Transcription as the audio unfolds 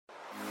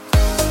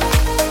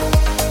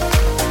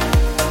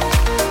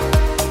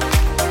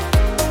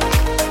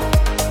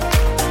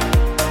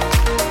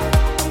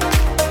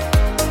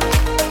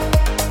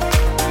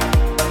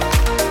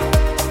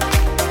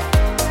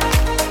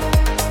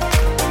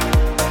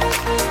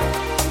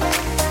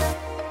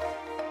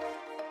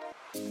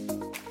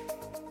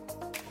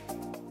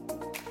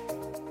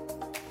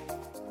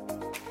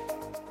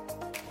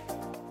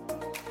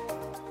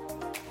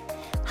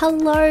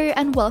Hello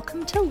and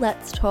welcome to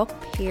Let's Talk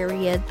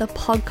Period, the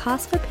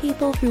podcast for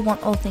people who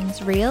want all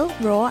things real,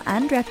 raw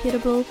and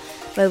reputable,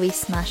 where we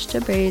smash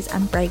taboos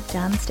and break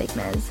down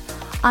stigmas.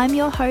 I'm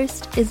your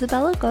host,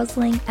 Isabella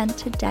Gosling, and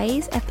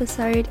today's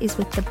episode is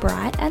with the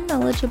bright and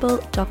knowledgeable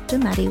Dr.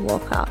 Maddy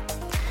Walker.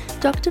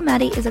 Dr.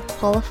 Maddy is a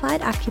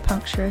qualified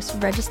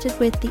acupuncturist registered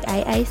with the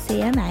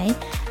AACMA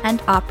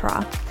and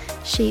APRA.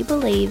 She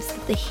believes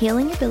that the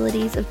healing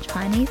abilities of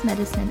Chinese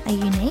medicine are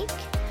unique,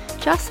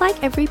 just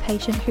like every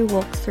patient who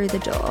walks through the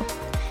door.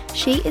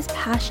 She is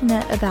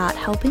passionate about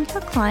helping her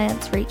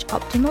clients reach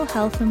optimal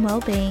health and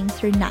well-being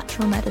through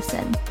natural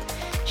medicine.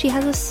 She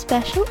has a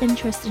special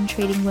interest in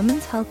treating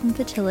women's health and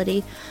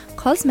fertility,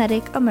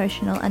 cosmetic,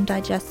 emotional, and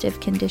digestive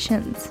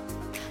conditions.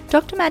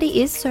 Dr. Maddy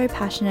is so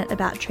passionate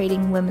about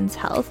treating women's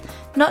health,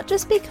 not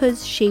just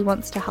because she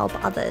wants to help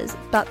others,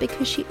 but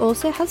because she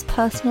also has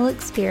personal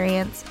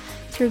experience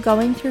through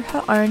going through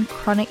her own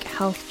chronic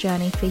health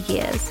journey for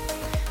years,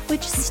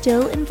 which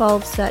still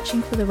involves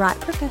searching for the right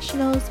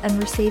professionals and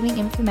receiving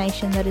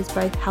information that is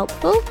both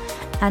helpful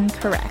and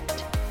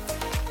correct.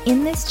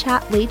 In this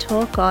chat, we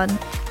talk on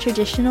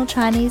traditional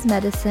Chinese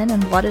medicine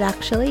and what it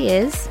actually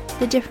is,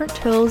 the different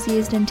tools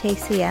used in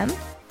TCM,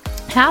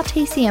 how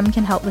TCM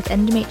can help with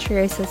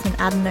endometriosis and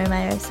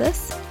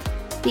adenomyosis,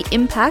 the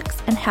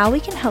impacts and how we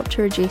can help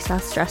to reduce our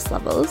stress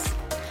levels,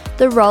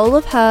 the role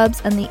of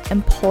herbs and the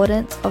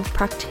importance of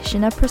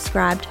practitioner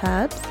prescribed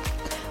herbs,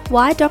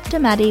 why Dr.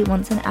 Maddy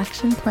wants an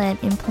action plan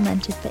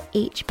implemented for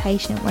each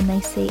patient when they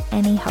see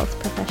any health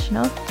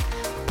professional,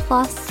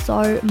 plus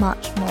so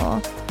much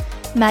more.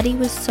 Maddy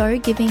was so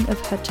giving of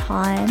her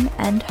time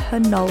and her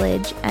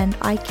knowledge, and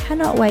I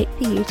cannot wait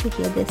for you to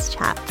hear this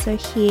chat. So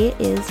here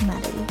is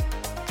Maddy.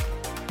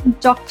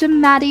 Dr.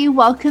 Maddy,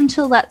 welcome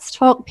to Let's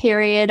Talk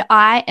Period.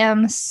 I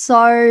am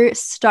so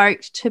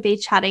stoked to be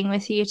chatting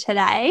with you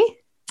today.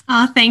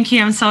 Oh, thank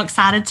you. I'm so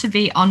excited to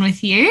be on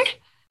with you.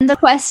 The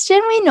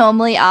question we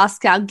normally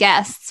ask our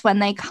guests when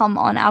they come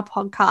on our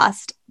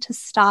podcast to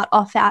start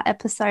off our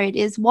episode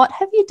is, what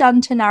have you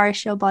done to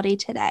nourish your body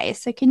today?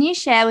 So can you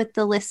share with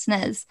the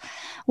listeners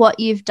what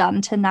you've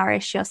done to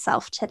nourish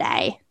yourself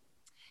today?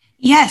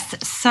 Yes.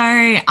 So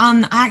I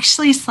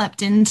actually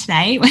slept in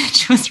today,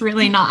 which was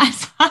really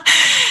nice.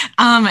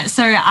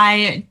 So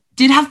I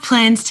did have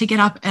plans to get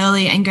up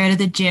early and go to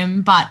the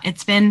gym, but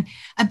it's been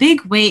a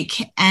big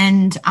week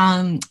and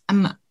I'm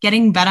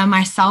getting better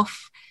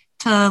myself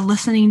to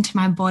listening to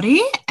my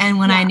body and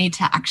when I need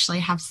to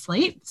actually have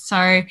sleep.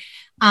 So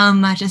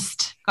I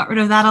just got rid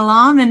of that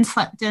alarm and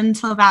slept in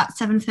until about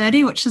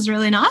 7:30, which is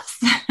really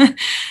nice.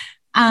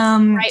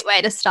 Great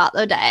way to start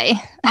the day.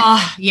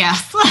 Oh,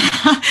 yes.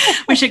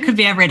 Wish it could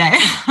be every day.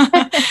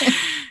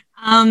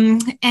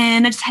 And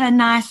I just had a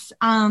nice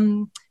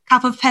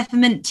cup of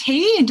peppermint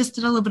tea and just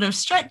did a little bit of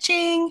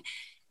stretching.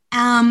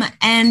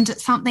 And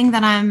something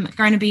that I'm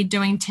going to be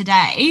doing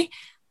today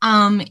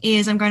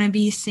is I'm going to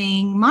be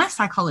seeing my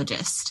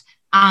psychologist,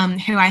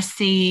 who I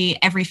see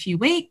every few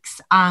weeks.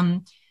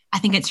 I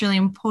think it's really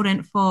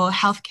important for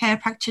healthcare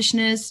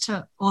practitioners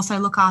to also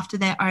look after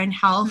their own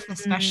health,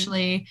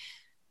 especially,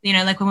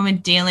 like when we're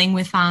dealing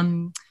with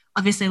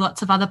obviously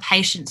lots of other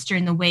patients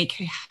during the week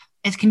who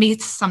it can be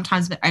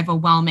sometimes a bit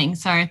overwhelming.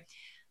 So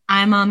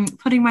I'm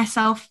putting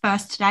myself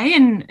first today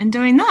and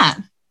doing that.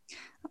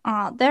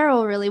 Oh, they're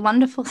all really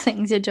wonderful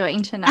things you're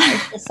doing to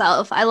nourish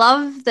yourself. I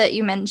love that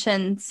you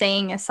mentioned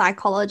seeing a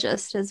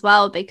psychologist as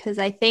well, because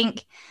I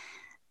think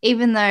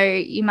even though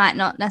you might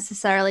not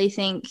necessarily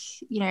think,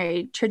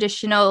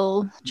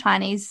 traditional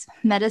Chinese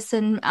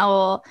medicine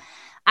or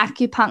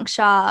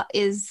acupuncture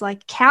is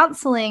like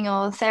counseling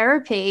or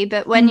therapy,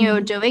 but when you're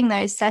doing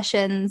those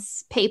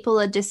sessions, people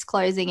are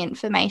disclosing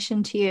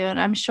information to you, and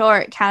I'm sure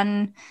it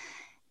can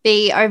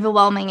be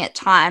overwhelming at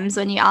times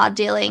when you are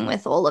dealing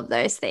with all of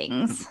those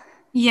things.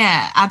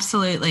 Yeah,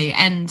 absolutely.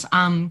 And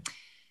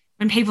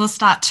when people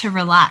start to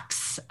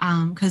relax,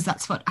 because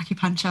that's what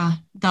acupuncture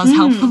does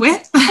help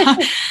with,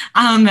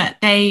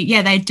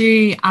 they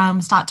do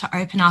start to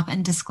open up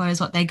and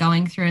disclose what they're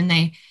going through,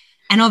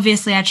 and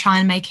obviously I try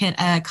and make it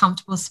a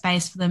comfortable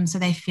space for them so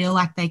they feel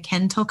like they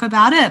can talk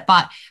about it,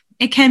 but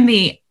it can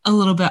be a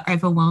little bit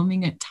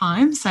overwhelming at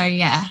times. So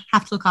yeah,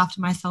 have to look after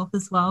myself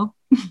as well.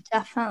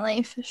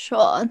 Definitely, for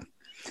sure.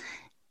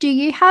 Do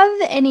you have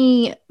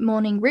any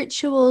morning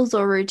rituals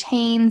or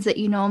routines that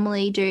you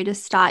normally do to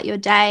start your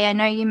day? I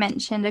know you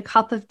mentioned a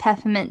cup of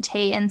peppermint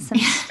tea and some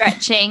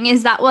stretching.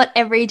 Is that what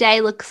every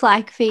day looks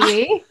like for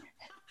you?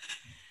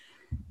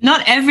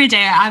 Not every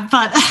day,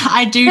 but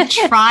I do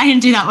try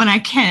and do that when I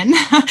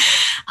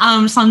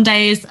can. Some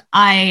days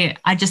I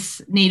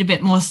just need a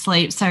bit more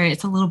sleep, so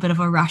it's a little bit of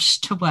a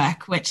rush to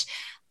work, which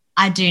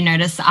I do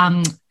notice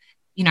I'm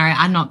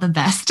not the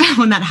best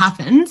when that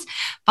happens.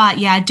 But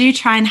yeah, I do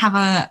try and have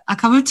a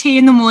cup of tea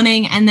in the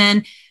morning and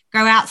then go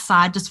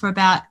outside just for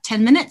about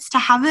 10 minutes to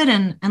have it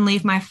and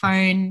leave my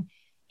phone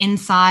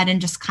inside and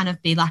just kind of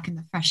be like in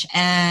the fresh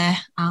air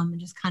and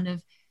just kind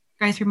of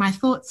go through my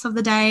thoughts of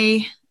the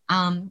day.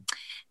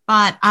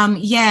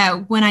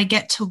 When I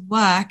get to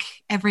work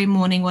every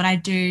morning, what I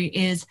do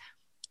is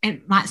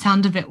it might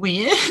sound a bit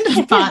weird,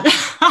 but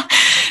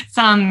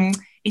some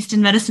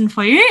Eastern medicine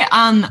for you.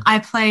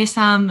 I play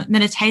some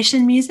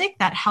meditation music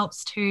that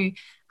helps to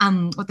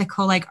what they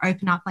call like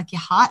open up like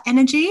your heart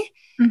energy.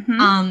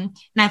 Mm-hmm. And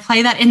I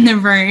play that in the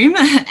room,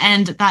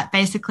 and that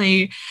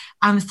basically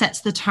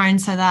sets the tone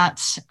so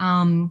that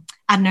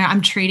I don't know,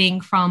 I'm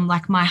treating from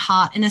like my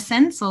heart in a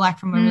sense, or like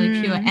from a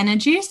really pure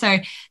energy. So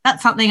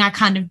that's something I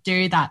kind of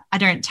do that I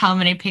don't tell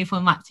many people.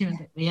 It might seem a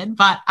bit weird,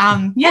 but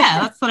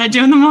yeah, that's what I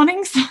do in the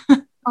mornings.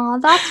 Oh,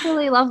 that's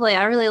really lovely.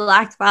 I really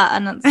like that.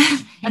 And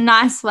it's a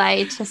nice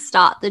way to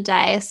start the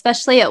day,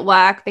 especially at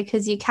work,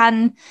 because you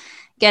can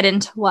get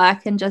into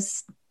work and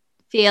just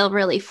feel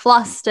really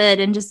flustered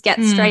and just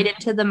get straight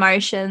into the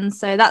motions.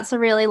 So that's a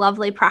really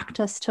lovely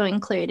practice to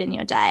include in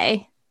your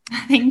day.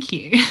 Thank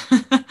you.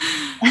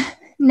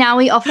 Now,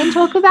 we often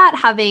talk about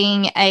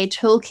having a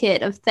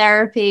toolkit of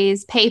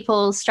therapies,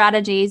 people,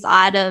 strategies,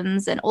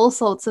 items, and all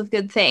sorts of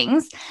good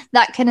things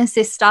that can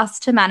assist us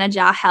to manage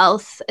our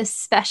health,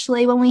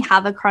 especially when we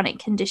have a chronic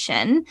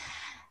condition.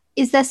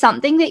 Is there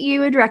something that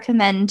you would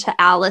recommend to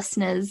our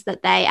listeners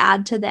that they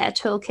add to their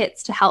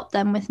toolkits to help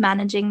them with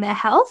managing their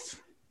health?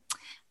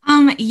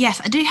 Yes,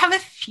 I do have a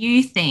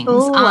few things.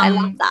 Oh, I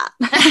love that.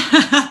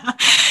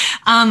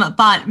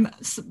 But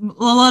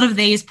a lot of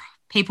these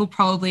people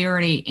probably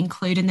already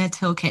include in their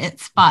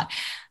toolkits. But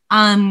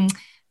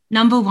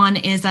number one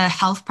is a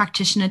health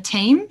practitioner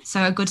team,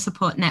 so a good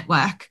support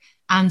network.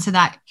 So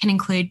that can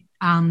include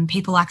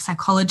people like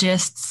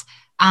psychologists,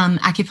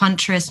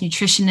 acupuncturists,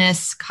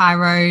 nutritionists,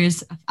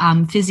 chiros,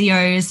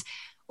 physios,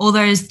 all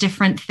those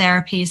different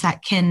therapies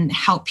that can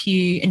help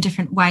you in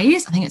different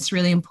ways. I think it's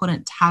really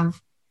important to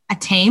have a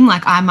team.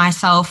 Like I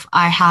myself,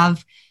 I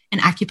have an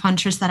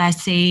acupuncturist that I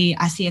see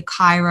a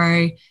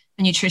chiro,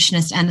 a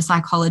nutritionist, and a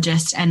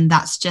psychologist, and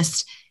that's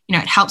just, you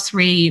know, it helps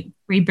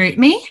reboot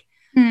me.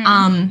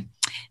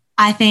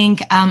 I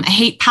think a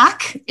heat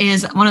pack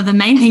is one of the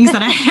main things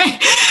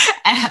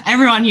that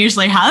everyone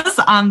usually has,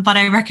 but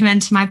I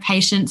recommend to my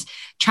patients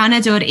trying to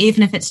do it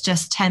even if it's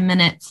just 10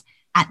 minutes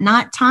at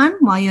nighttime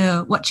while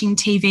you're watching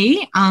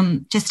TV,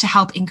 just to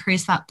help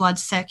increase that blood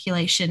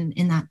circulation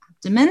in that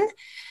abdomen.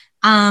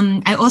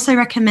 I also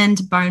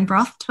recommend bone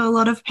broth to a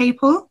lot of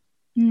people.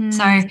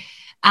 So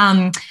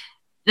it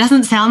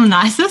doesn't sound the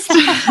nicest. No,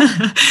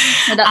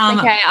 that's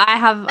okay.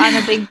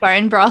 I'm a big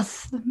bone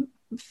broth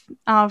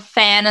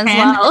fan as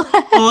well.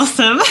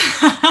 Awesome.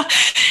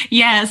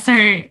 Yeah,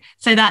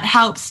 so that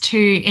helps to,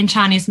 in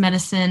Chinese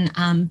medicine,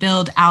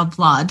 build our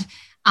blood.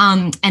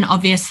 And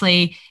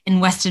obviously in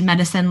Western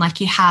medicine, like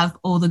you have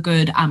all the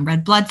good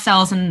red blood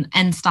cells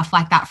and stuff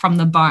like that from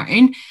the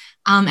bone.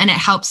 And it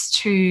helps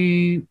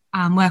to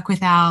work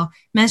with our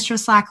menstrual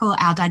cycle,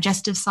 our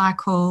digestive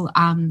cycle,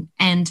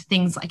 and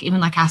things like even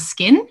like our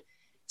skin.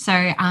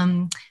 So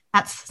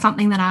that's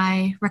something that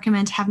I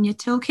recommend to have in your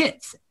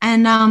toolkits.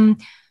 And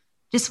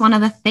just one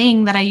other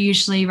thing that I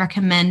usually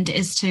recommend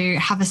is to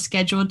have a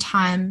scheduled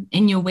time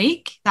in your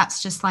week.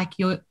 That's just like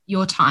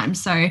your time.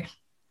 So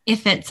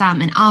if it's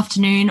an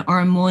afternoon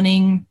or a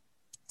morning,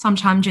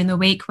 sometime during the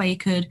week where you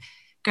could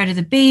go to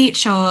the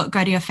beach or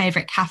go to your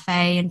favorite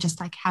cafe and just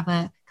like have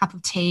a cup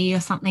of tea or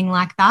something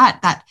like that,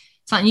 that's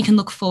something you can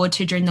look forward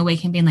to during the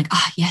week and being like,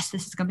 oh, yes,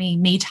 this is going to be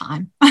me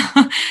time.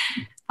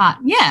 But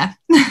yeah.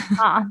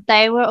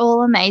 They were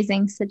all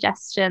amazing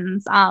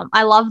suggestions.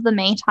 I love the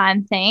me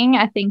time thing.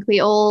 I think we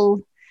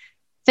all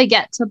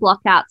forget to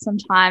block out some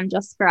time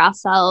just for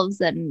ourselves,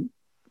 and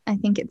I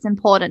think it's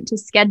important to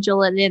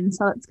schedule it in.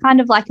 So it's kind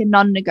of like a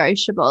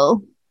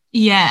non-negotiable.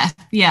 Yeah,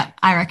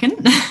 I reckon.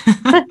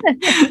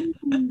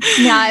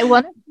 Now, I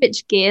want to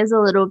switch gears a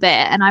little bit,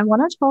 and I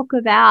want to talk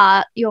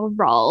about your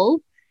role.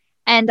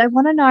 And I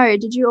want to know,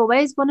 did you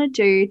always want to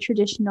do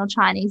traditional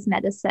Chinese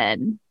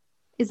medicine?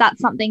 Is that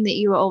something that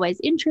you were always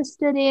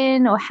interested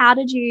in, or how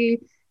did you,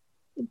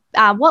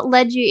 what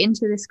led you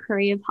into this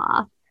career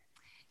path?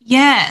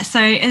 Yeah, so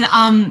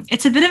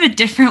it's a bit of a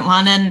different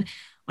one. And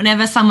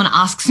whenever someone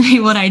asks me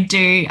what I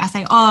do, I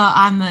say, oh,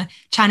 I'm a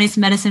Chinese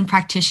medicine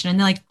practitioner. And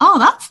they're like, oh,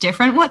 that's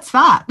different. What's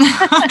that?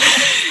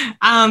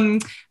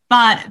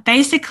 But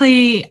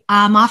basically,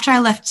 after I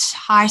left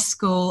high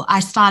school, I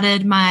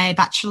started my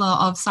Bachelor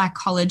of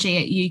Psychology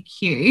at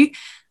UQ.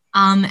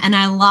 And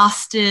I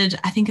lasted,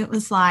 I think it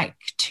was like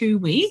 2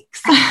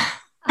 weeks.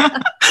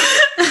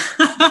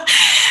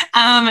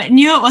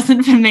 Knew it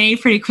wasn't for me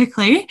pretty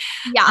quickly.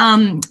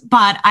 Yeah.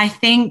 But I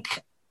think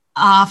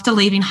after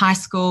leaving high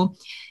school,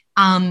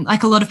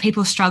 like a lot of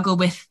people struggle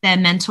with their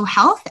mental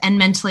health, and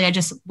mentally I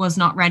just was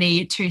not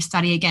ready to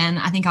study again.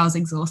 I think I was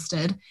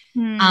exhausted.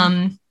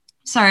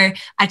 So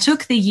I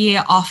took the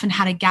year off and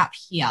had a gap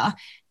year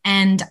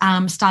and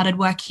started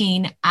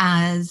working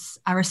as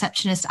a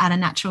receptionist at a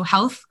natural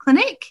health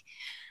clinic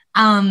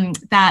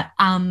that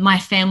my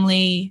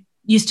family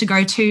used to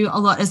go to a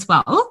lot as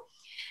well.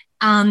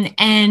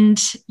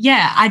 And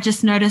yeah, I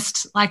just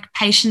noticed like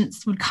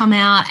patients would come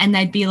out and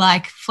they'd be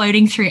like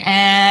floating through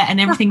air and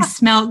everything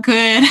smelled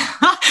good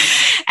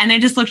and they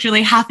just looked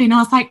really happy. And I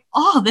was like,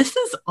 oh, this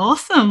is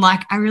awesome.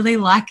 Like, I really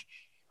like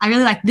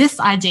this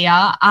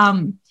idea.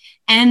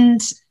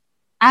 And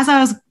as I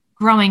was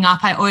growing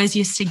up, I always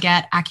used to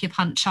get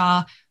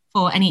acupuncture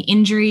for any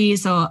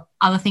injuries or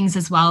other things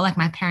as well. Like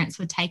my parents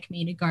would take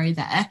me to go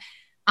there.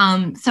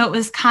 So it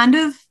was kind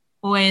of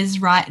always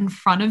right in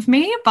front of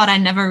me, but I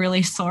never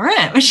really saw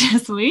it, which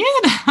is weird.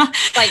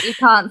 Like you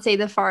can't see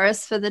the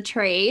forest for the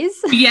trees.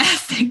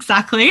 Yes,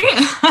 exactly.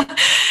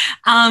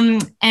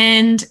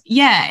 And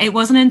yeah, it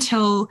wasn't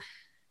until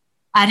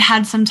I'd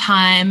had some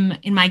time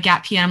in my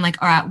gap year. I'm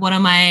like, all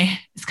right,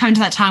 it's coming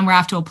to that time where I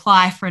have to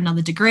apply for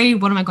another degree.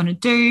 What am I going to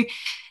do?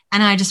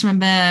 And I just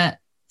remember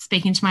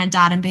speaking to my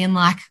dad and being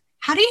like,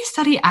 how do you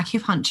study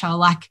acupuncture?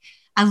 Like,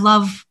 I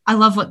love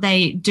what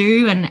they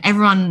do, and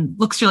everyone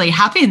looks really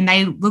happy and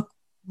they look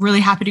really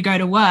happy to go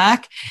to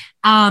work.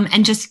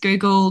 And just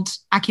Googled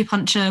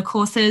acupuncture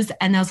courses,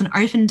 and there was an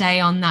open day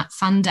on that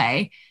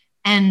Sunday.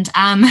 And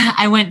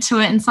I went to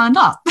it and signed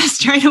up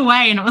straight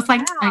away. And it was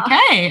like, wow.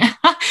 Okay,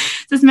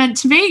 this is meant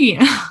to be.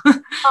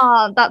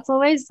 Oh, that's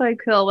always so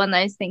cool when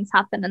those things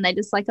happen and they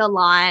just like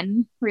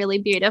align really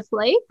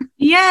beautifully.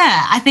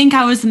 Yeah, I think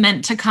I was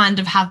meant to kind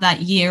of have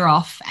that year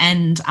off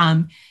and,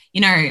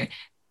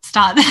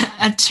 start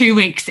 2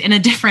 weeks in a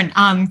different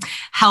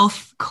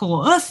health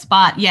course.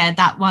 But yeah,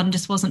 that one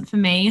just wasn't for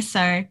me.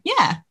 So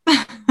yeah.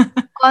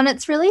 And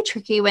it's really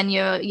tricky when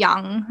you're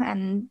young,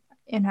 and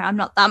I'm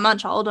not that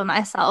much older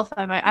myself.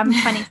 I'm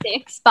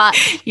 26, but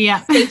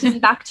yeah. Speaking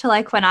back to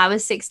like when I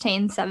was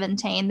 16,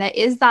 17, there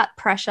is that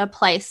pressure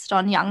placed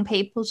on young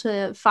people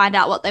to find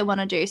out what they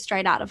want to do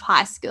straight out of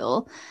high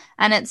school.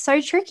 And it's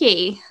so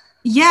tricky.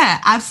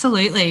 Yeah,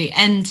 absolutely.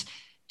 And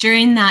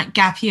during that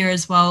gap year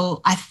as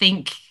well, I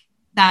think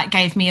that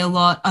gave me a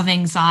lot of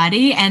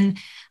anxiety. And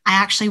I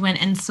actually went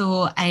and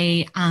saw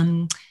a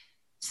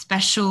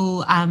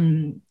special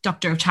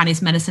doctor of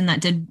Chinese medicine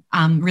that did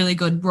really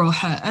good raw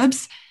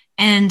herbs.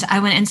 And I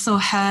went and saw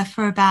her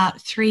for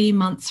about 3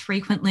 months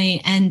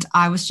frequently. And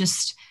I was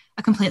just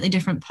a completely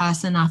different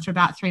person after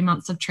about 3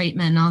 months of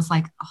treatment. And I was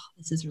like, oh,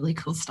 this is really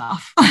cool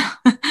stuff.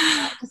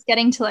 Just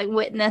getting to like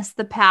witness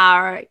the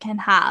power it can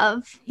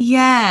have.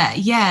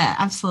 Yeah,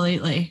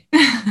 absolutely.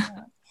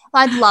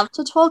 I'd love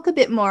to talk a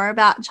bit more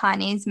about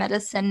Chinese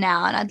medicine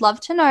now. And I'd love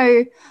to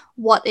know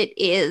what it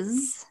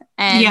is.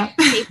 And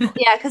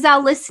because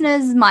our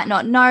listeners might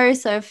not know.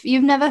 So if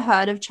you've never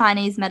heard of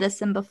Chinese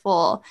medicine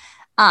before,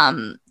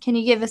 can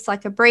you give us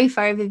like a brief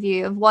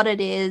overview of what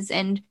it is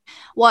and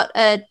what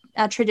a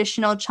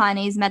traditional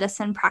Chinese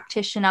medicine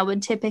practitioner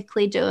would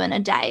typically do in a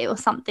day or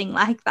something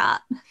like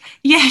that?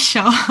 Yeah,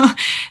 sure.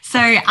 So,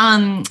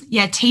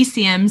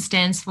 TCM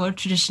stands for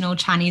Traditional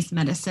Chinese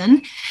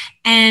Medicine,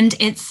 and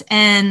it's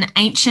an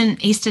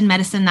ancient Eastern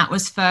medicine that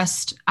was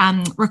first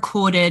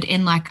recorded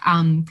in like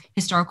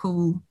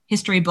historical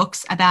history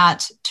books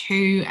about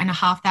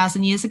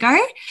 2,500 years ago.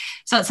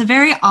 So it's a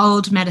very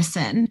old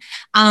medicine.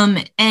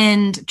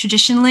 And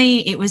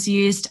traditionally it was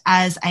used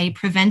as a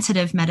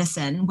preventative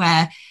medicine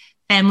where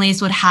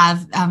families would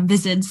have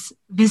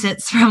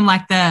visits from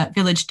like the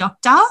village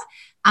doctor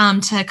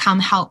to come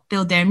help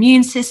build their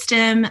immune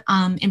system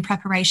in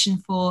preparation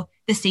for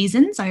the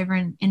seasons over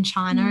in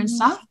China and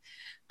stuff.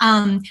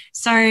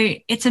 So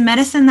it's a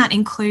medicine that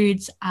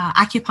includes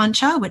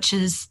acupuncture, which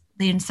is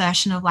the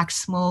insertion of like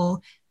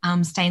small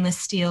stainless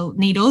steel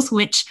needles,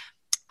 which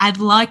I'd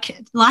like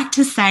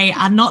to say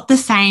are not the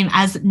same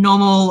as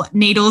normal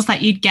needles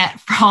that you'd get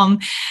from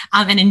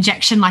an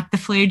injection like the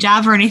flu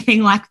jab or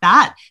anything like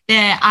that.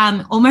 They're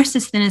almost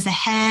as thin as a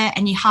hair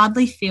and you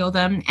hardly feel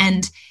them.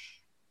 And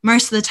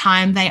most of the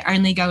time they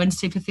only go in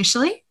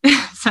superficially.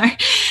 So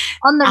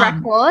on the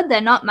record, they're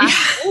not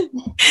massive.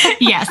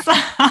 Yes.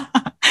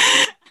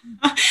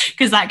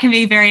 Because that can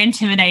be very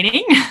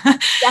intimidating.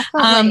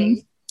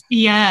 Definitely.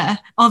 Yeah,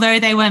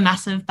 although they were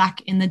massive back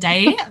in the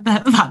day,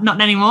 but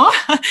not anymore.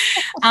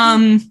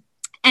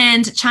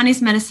 And Chinese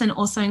medicine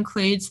also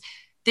includes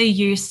the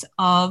use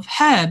of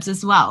herbs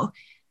as well.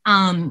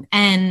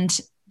 And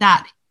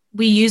that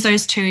we use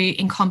those two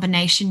in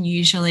combination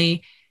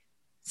usually.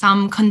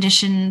 Some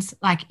conditions,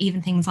 like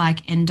even things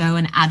like endo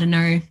and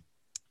adeno,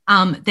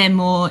 they're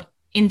more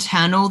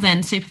internal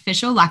than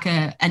superficial, like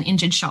an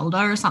injured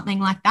shoulder or something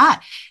like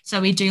that. So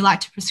we do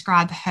like to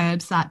prescribe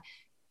herbs that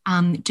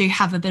do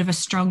have a bit of a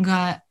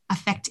stronger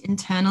effect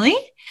internally.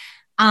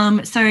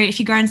 So if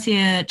you go and see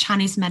a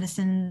Chinese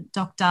medicine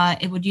doctor,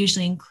 it would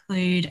usually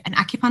include an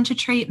acupuncture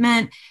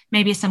treatment,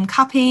 maybe some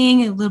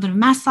cupping, a little bit of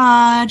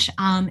massage,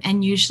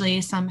 and usually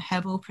some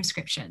herbal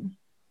prescription.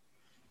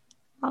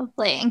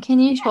 Lovely. And can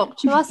you talk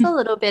to us a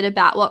little bit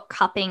about what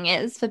cupping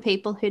is for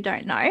people who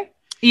don't know?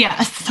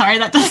 Yeah, sorry,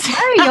 that does.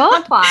 No,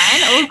 you're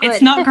fine. All good.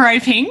 It's not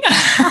groping.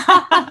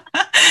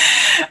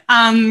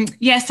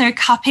 So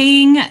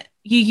cupping,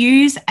 you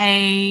use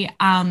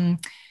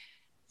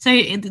so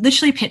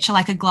literally picture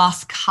like a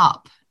glass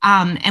cup.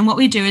 And what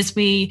we do is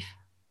we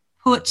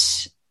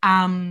put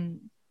kind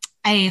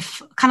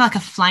of like a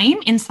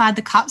flame inside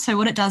the cup. So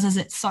what it does is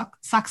it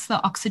sucks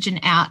the oxygen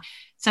out.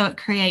 So it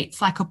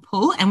creates like a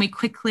pull, and we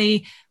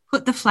quickly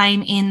put the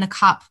flame in the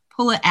cup,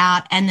 pull it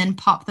out, and then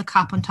pop the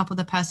cup on top of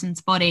the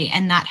person's body.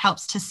 And that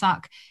helps to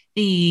suck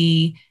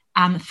the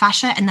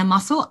fascia and the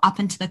muscle up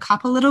into the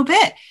cup a little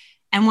bit.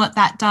 And what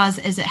that does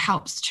is it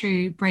helps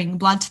to bring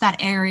blood to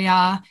that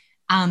area,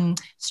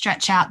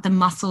 stretch out the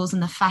muscles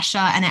and the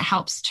fascia, and it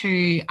helps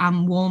to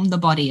warm the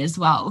body as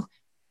well.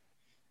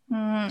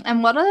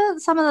 And what are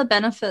some of the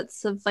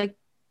benefits of like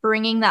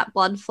bringing that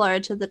blood flow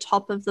to the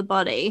top of the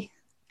body?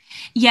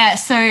 Yeah,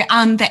 so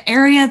the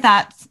areas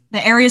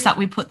that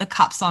we put the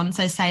cups on,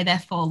 so say they're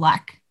for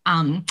like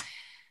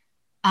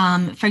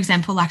for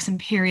example, like some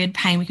period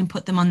pain, we can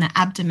put them on the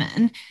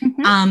abdomen.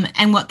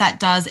 And what that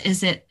does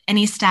is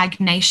any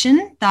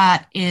stagnation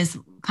that is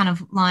kind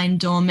of lying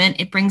dormant,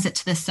 it brings it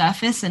to the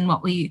surface and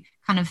what we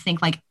kind of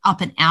think like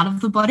up and out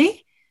of the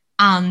body.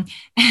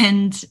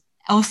 And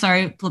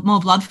also more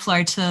blood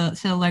flow to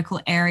the local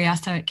area,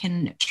 so it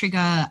can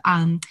trigger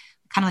kind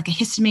of like a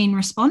histamine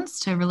response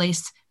to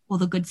release all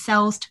the good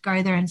cells to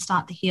go there and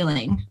start the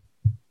healing.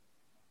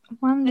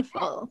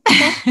 Wonderful.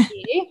 Thank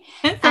you.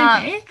 That's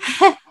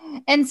okay.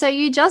 And so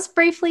you just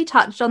briefly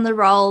touched on the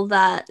role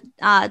that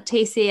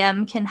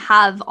TCM can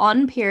have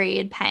on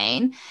period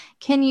pain.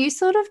 Can you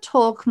sort of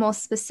talk more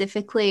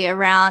specifically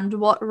around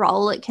what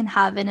role it can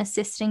have in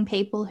assisting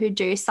people who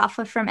do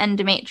suffer from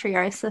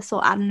endometriosis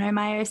or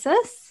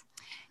adenomyosis?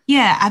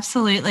 Yeah,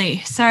 absolutely.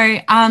 So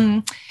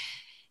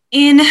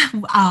in,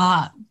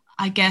 I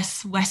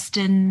guess,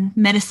 Western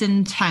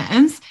medicine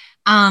terms,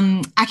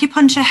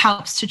 acupuncture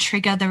helps to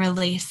trigger the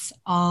release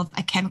of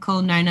a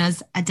chemical known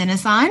as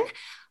adenosine,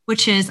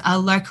 which is a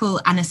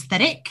local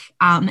anesthetic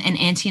and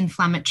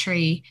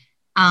anti-inflammatory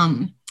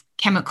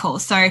chemical.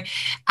 So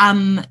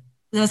there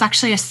was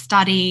actually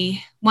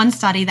one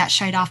study that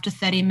showed after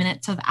 30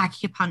 minutes of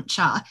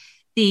acupuncture,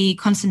 the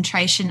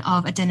concentration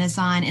of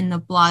adenosine in the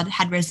blood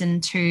had risen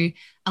to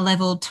a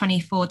level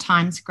 24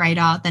 times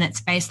greater than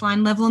its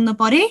baseline level in the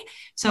body.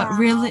 So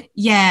wow.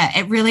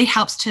 It really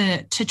helps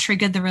to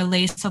trigger the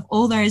release of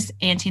all those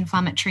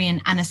anti-inflammatory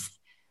and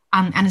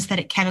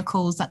anesthetic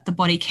chemicals that the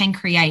body can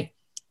create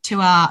to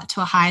a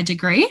higher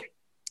degree.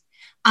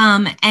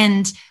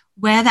 And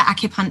where the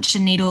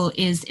acupuncture needle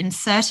is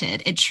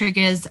inserted, it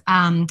triggers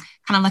kind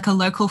of like a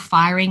local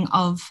firing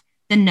of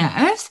the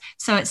nerves.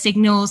 So it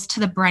signals to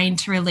the brain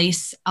to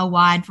release a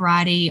wide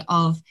variety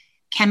of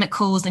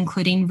chemicals,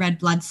 including red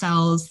blood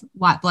cells,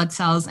 white blood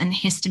cells, and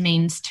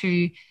histamines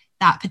to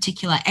that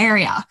particular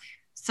area.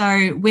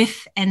 So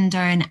with endo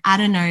and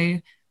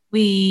adeno,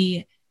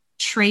 we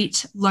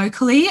treat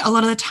locally a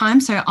lot of the time,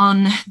 so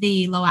on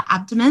the lower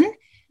abdomen.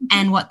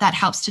 And what that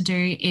helps to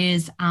do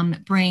is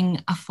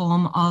bring a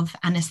form of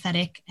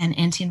anesthetic and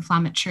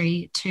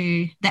anti-inflammatory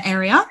to the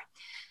area.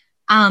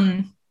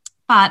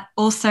 But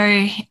also,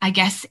 I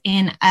guess,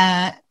 in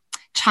a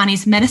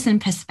Chinese medicine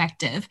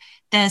perspective,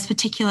 there's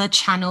particular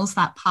channels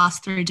that pass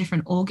through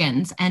different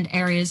organs and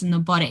areas in the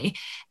body,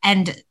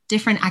 and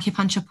different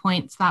acupuncture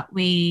points that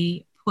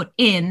we put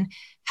in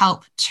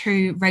help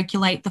to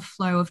regulate the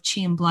flow of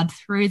qi and blood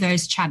through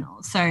those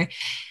channels. So,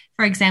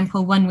 for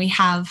example, when we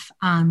have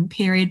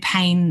period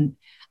pain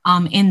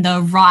in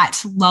the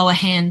right lower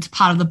hand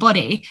part of the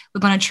body, we're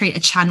going to treat a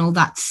channel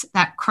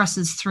that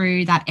crosses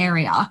through that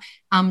area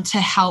to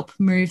help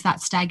move that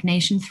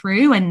stagnation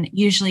through. And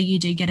usually you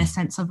do get a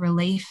sense of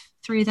relief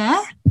through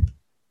there.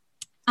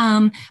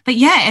 But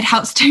yeah, it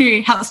helps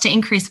to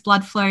increase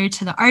blood flow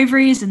to the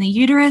ovaries and the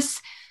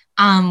uterus,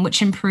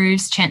 which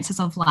improves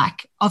chances of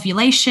like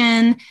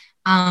ovulation.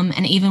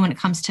 And even when it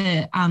comes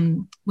to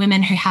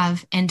women who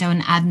have endo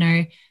and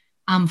adeno,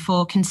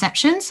 for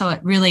conception. So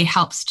it really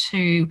helps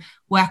to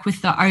work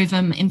with the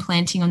ovum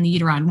implanting on the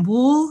uterine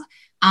wall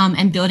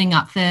and building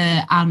up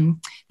the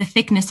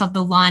thickness of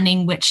the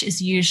lining, which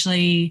is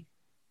usually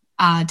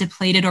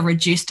depleted or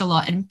reduced a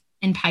lot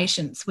in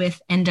patients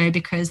with endo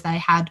because they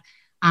had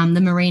the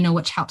Mirena,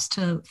 which helps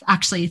to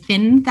actually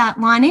thin that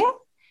lining.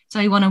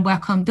 So you want to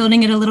work on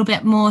building it a little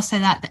bit more so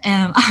that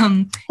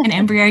an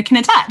embryo can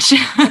attach.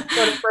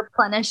 Sort of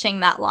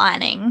replenishing that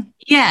lining.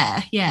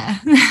 Yeah.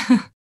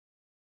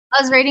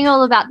 I was reading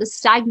all about the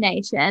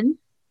stagnation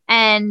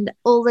and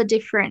all the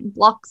different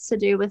blocks to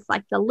do with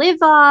like the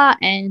liver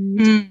and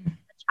the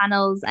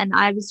channels. And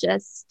I was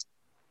just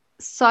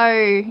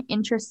so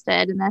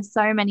interested, and there's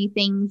so many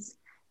things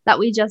that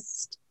we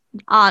just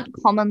aren't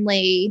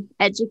commonly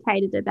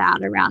educated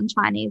about around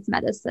Chinese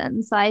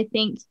medicine. So I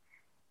think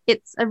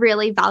it's a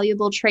really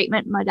valuable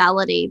treatment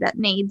modality that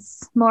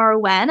needs more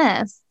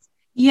awareness.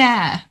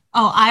 Yeah.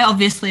 Oh, I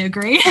obviously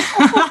agree.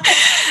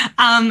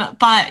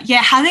 But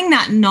yeah, having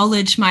that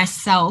knowledge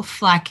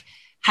myself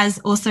has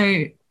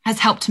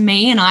helped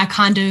me, and I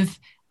kind of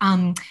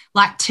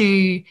like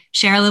to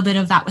share a little bit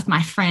of that with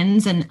my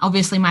friends and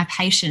obviously my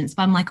patients.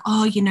 But I'm like,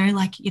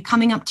 you're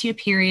coming up to your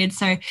period,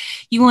 so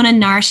you want to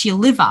nourish your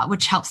liver,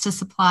 which helps to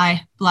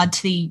supply blood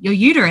to your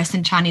uterus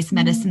in Chinese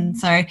medicine.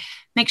 So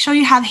make sure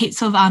you have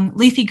heaps of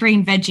leafy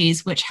green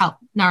veggies, which help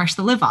nourish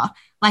the liver,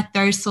 like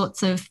those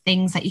sorts of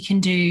things that you can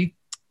do,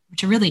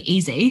 which are really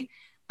easy.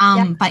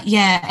 But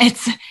yeah,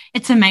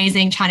 it's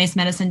amazing, Chinese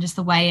medicine, just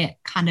the way it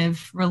kind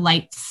of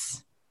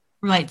relates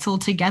all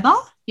together.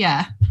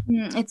 Yeah.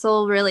 It's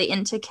all really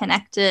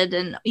interconnected,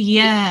 and each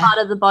part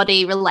of the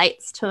body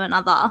relates to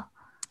another.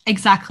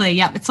 Exactly.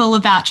 Yep. It's all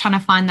about trying to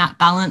find that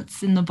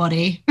balance in the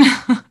body.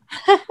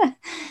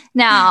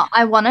 Now,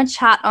 I want to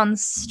chat on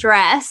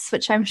stress,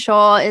 which I'm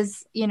sure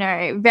is,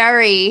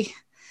 very,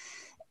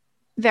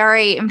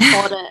 very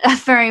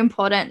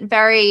important,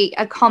 very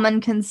a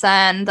common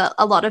concern that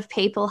a lot of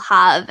people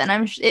have.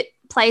 And it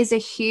plays a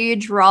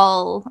huge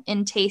role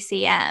in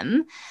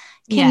TCM.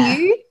 Can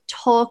you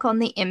talk on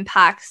the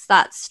impacts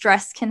that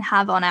stress can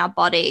have on our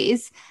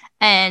bodies,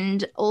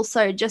 and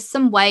also just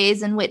some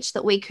ways in which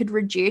that we could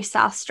reduce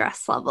our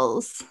stress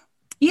levels?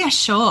 Yeah,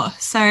 sure.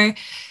 So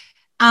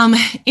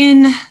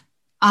in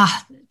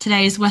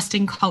today's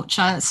Western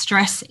culture,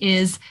 stress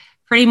is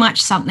pretty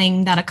much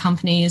something that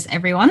accompanies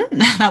everyone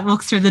that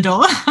walks through the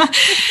door.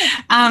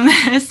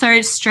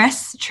 So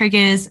stress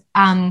triggers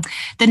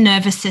the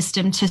nervous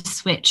system to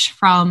switch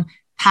from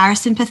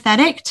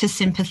parasympathetic to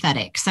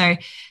sympathetic. So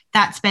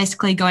that's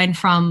basically going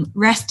from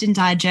rest and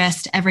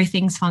digest,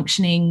 everything's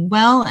functioning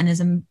well and is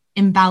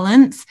in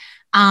balance,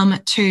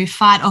 to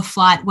fight or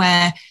flight,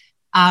 where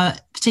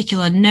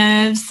particular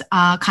nerves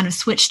are kind of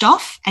switched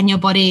off and your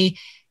body,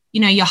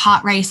 your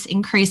heart rate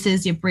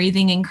increases, your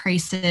breathing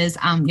increases,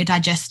 your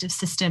digestive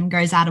system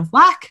goes out of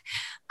whack.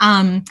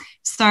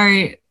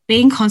 So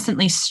being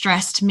constantly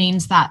stressed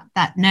means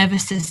that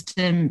nervous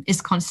system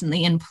is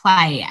constantly in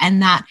play,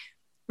 and that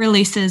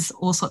releases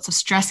all sorts of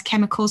stress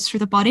chemicals through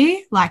the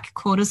body, like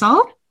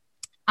cortisol.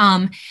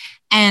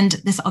 And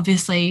this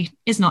obviously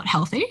is not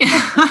healthy.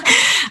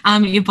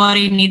 Your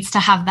body needs to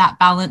have that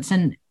balance,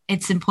 and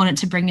it's important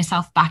to bring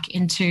yourself back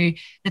into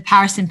the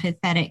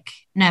parasympathetic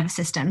nervous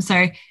system.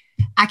 So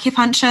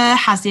acupuncture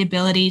has the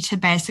ability to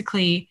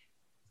basically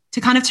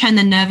kind of turn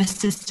the nervous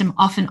system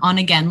off and on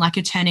again, like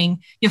you're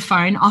turning your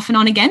phone off and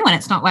on again when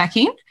it's not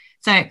working.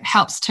 So it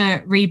helps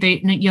to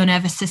reboot your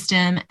nervous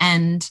system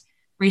and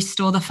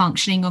restore the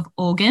functioning of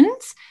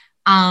organs.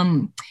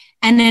 And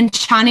in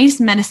Chinese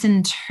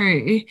medicine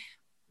too,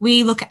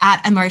 we look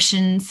at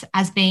emotions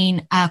as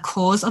being a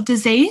cause of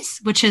disease,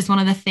 which is one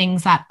of the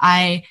things that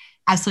I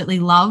absolutely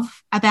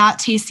love about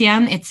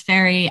TCM. It's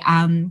very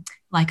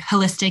like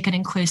holistic and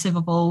inclusive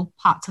of all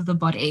parts of the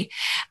body.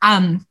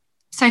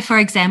 So for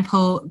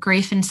example,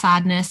 grief and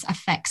sadness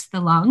affects the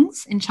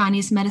lungs in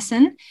Chinese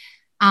medicine.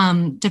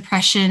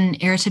 Depression,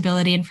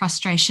 irritability, and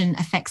frustration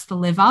affects the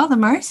liver the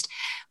most,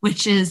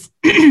 which is,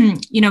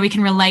 we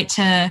can relate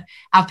to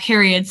our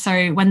period.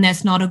 So when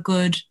there's not a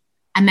good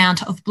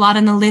amount of blood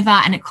in the liver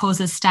and it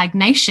causes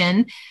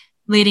stagnation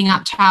leading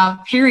up to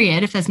our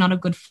period, if there's not a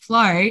good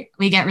flow,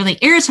 we get really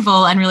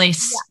irritable and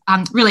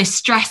really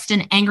stressed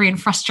and angry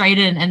and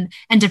frustrated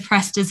and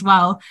depressed as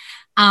well.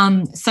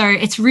 So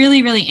it's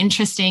really, really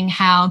interesting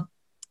how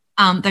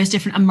those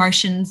different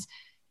emotions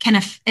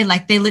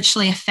they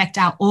literally affect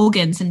our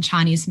organs in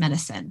Chinese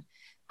medicine.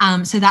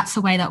 So that's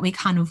the way that we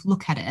kind of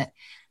look at it.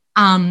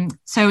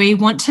 So we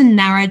want to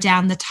narrow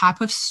down the type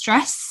of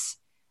stress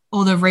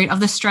or the root of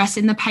the stress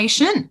in the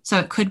patient. So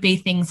it could be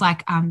things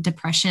like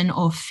depression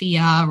or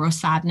fear or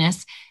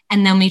sadness,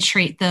 and then we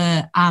treat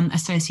the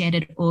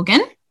associated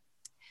organ.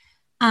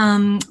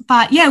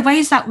 But yeah,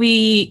 ways that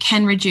we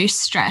can reduce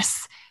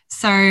stress.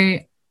 So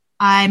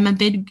I'm a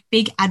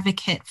big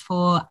advocate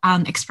for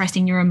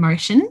expressing your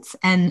emotions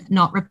and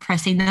not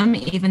repressing them,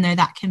 even though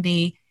that can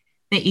be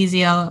the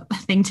easier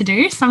thing to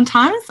do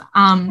sometimes.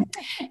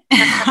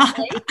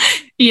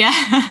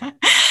 Yeah.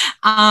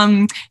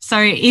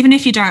 So even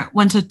if you don't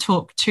want to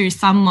talk to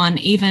someone,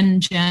 even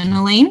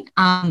journaling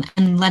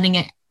and letting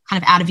it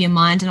kind of out of your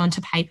mind and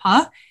onto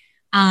paper,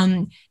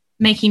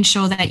 making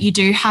sure that you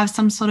do have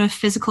some sort of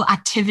physical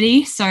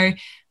activity. So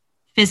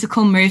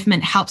physical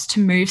movement helps to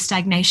move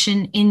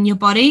stagnation in your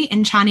body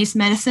in Chinese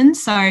medicine.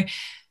 So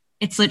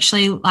it's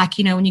literally like,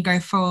 when you go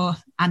for,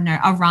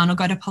 a run or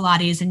go to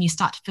Pilates and you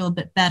start to feel a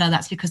bit better,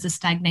 that's because the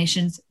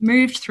stagnation's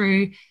moved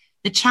through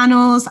the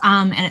channels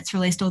and it's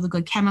released all the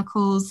good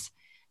chemicals.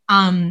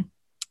 Trying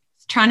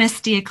to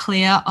steer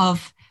clear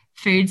of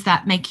foods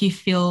that make you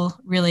feel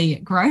really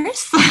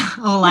gross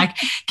or like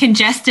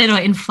congested or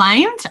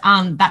inflamed.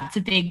 That's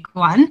a big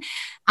one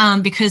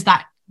because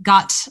that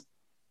gut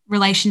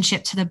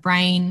relationship to the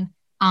brain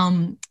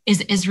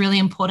is really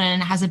important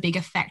and has a big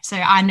effect. So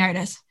I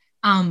notice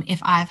if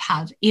I've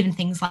had even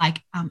things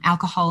like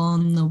alcohol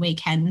on the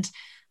weekend,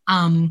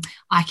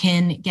 I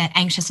can get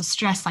anxious or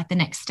stressed like the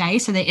next day.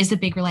 So there is a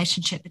big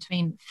relationship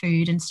between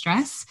food and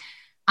stress.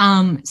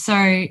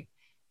 So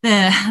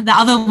the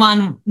other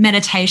one,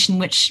 meditation,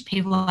 which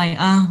people are like,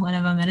 oh,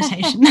 whatever,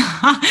 meditation.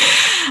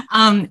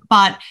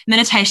 But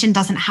meditation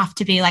doesn't have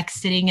to be like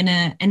sitting in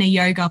a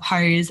yoga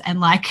pose and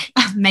like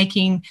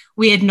making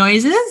weird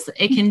noises.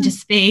 It can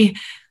just be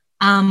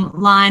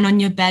lying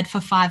on your bed for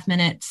 5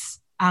 minutes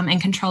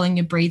and controlling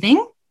your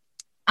breathing.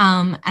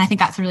 And I think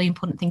that's a really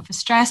important thing for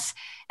stress.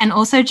 And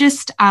also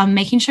just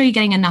making sure you're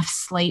getting enough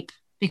sleep,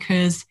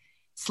 because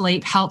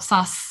sleep helps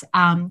us,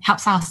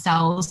 helps our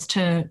cells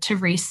to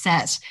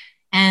reset,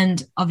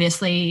 and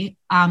obviously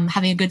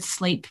having a good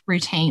sleep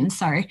routine.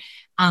 So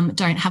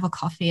don't have a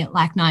coffee at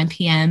like 9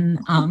 p.m.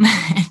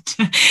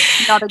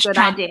 Not a good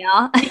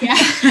idea.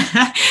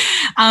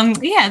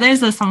 Yeah,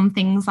 those are some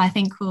things I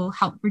think will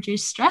help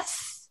reduce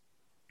stress.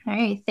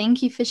 No,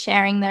 thank you for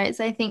sharing those.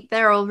 I think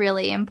they're all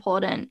really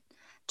important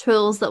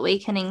tools that we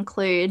can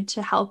include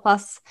to help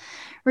us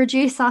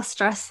reduce our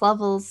stress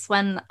levels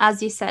when,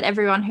 as you said,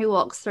 everyone who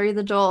walks through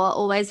the door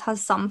always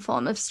has some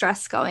form of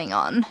stress going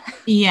on.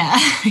 Yeah,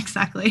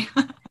 exactly.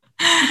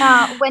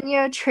 Now, when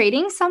you're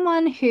treating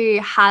someone who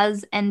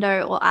has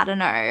endo or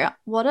adeno,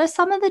 what are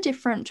some of the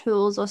different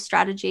tools or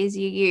strategies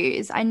you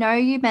use? I know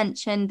you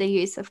mentioned the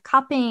use of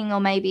cupping or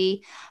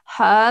maybe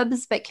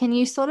herbs, but can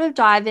you sort of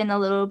dive in a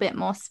little bit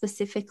more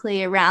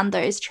specifically around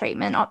those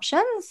treatment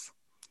options?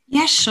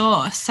 Yeah,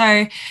 sure.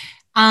 So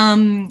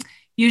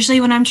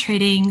usually when I'm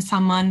treating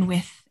someone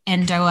with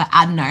endo or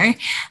adeno,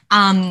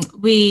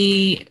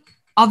 we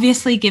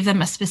obviously give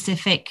them a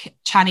specific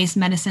Chinese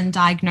medicine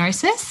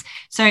diagnosis.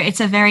 So it's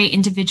a very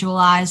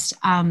individualized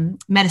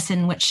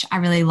medicine, which I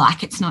really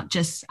like. It's not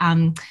just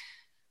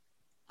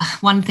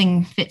one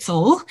thing fits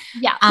all.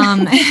 Yeah.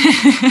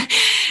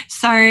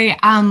 So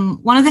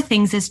one of the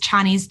things is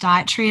Chinese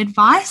dietary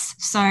advice.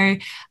 So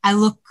I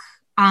look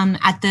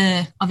at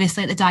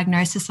the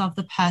diagnosis of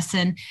the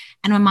person,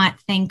 and we might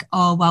think,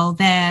 oh, well,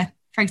 their,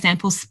 for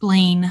example,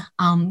 spleen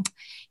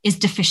is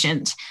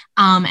deficient.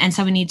 And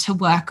so we need to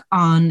work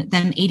on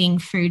them eating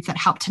foods that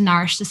help to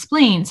nourish the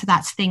spleen. So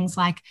that's things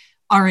like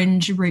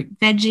orange root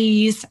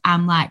veggies,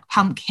 like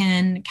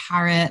pumpkin,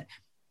 carrot,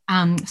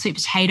 sweet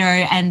potato,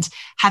 and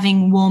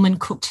having warm and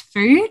cooked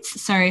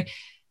foods. So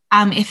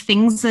if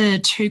things are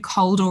too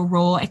cold or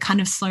raw, it kind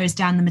of slows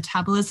down the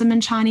metabolism in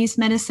Chinese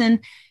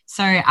medicine.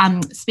 So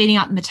speeding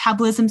up the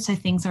metabolism so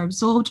things are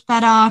absorbed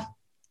better.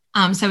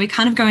 So we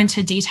kind of go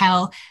into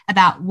detail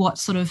about what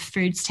sort of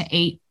foods to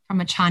eat from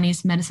a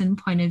Chinese medicine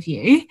point of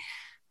view.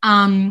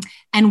 And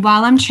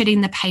while I'm treating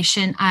the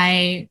patient,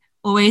 I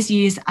always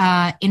use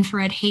an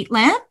infrared heat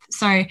lamp.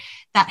 So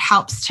that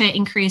helps to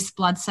increase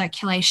blood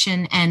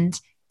circulation and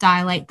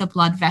dilate the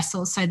blood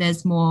vessels. So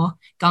there's more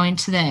going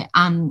to the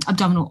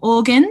abdominal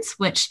organs,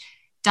 which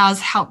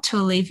does help to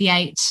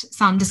alleviate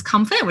some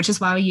discomfort, which is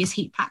why we use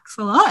heat packs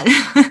a lot.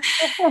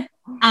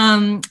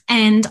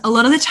 And a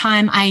lot of the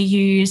time I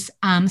use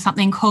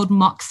something called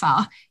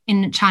moxa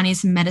in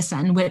Chinese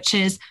medicine, which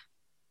is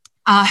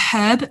a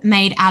herb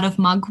made out of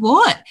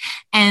mugwort,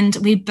 and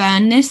we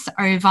burn this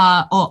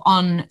over or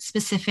on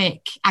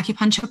specific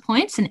acupuncture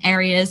points and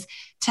areas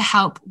to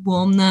help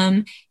warm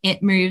them.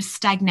 It moves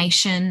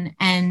stagnation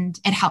and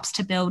it helps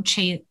to build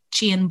qi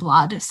and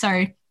blood.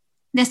 So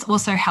this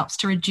also helps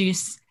to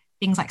reduce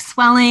things like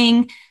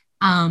swelling,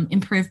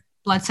 improve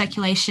blood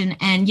circulation,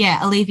 and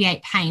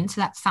alleviate pain.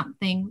 So that's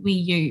something we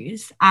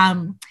use.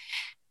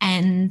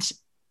 And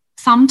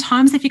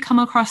sometimes if you come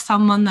across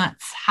someone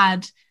that's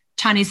had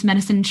Chinese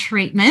medicine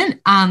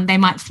treatment, they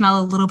might smell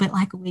a little bit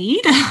like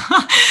weed.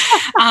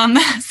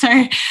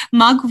 So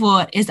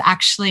mugwort is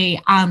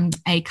actually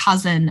a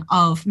cousin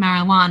of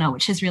marijuana,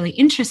 which is really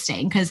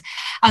interesting because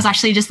I was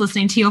actually just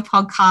listening to your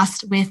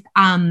podcast with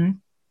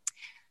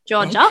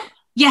Georgia.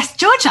 Yes,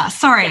 Georgia.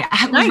 Sorry.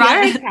 Yeah. No,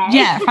 right, okay.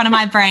 Yeah, front of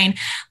my brain.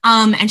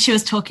 And she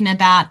was talking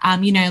about,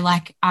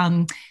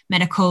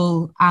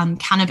 medical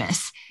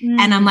cannabis.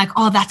 And I'm like,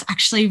 oh, that's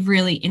actually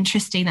really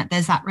interesting that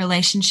there's that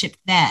relationship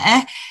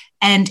there.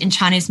 And in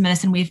Chinese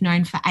medicine, we've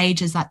known for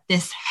ages that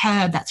this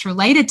herb that's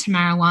related to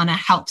marijuana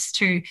helps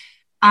to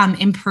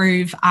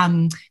improve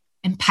and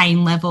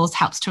pain levels,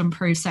 helps to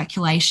improve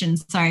circulation.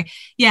 So,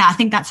 yeah, I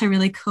think that's a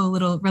really cool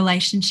little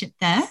relationship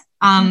there.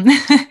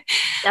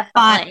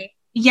 Definitely.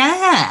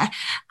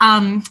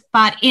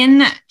 But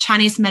in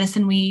Chinese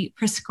medicine, we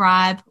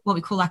prescribe what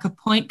we call like a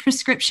point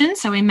prescription.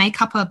 So we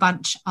make up a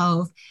bunch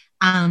of,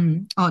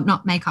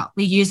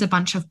 we use a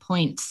bunch of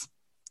points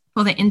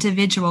for the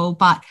individual,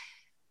 but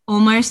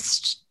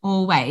almost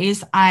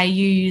always I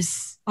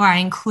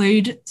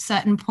include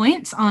certain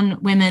points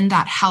on women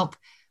that help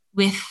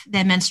with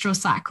their menstrual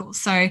cycle.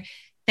 So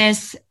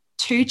there's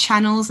two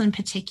channels in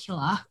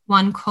particular,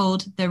 one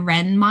called the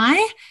Ren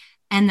Mai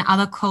and the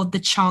other called the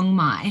Chong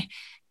Mai.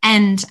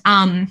 And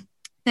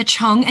the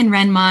Chong and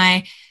Ren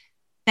Mai,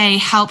 they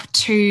help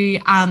to,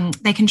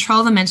 they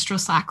control the menstrual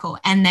cycle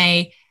and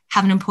they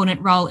have an important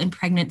role in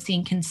pregnancy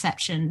and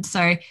conception.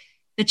 So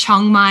the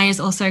Chong Mai is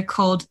also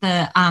called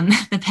the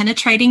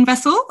penetrating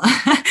vessel,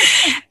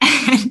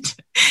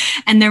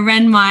 and the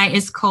Ren Mai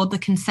is called the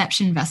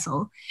conception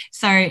vessel.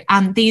 So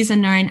these are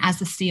known as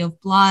the Sea of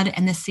Blood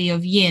and the Sea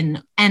of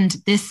Yin, and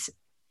this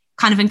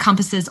kind of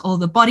encompasses all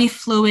the body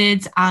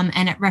fluids,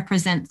 and it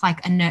represents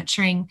like a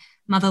nurturing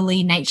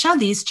motherly nature,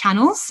 these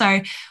channels.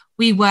 So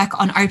we work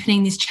on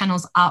opening these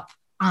channels up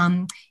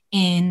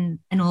in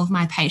all of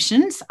my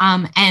patients,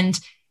 and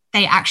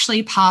they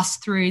actually pass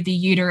through the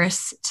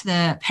uterus to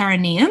the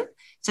perineum.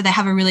 So they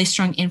have a really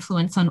strong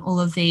influence on all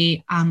of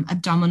the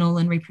abdominal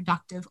and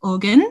reproductive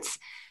organs.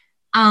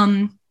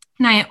 And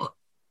I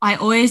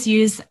always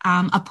use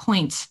a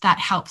point that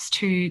helps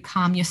to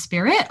calm your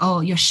spirit,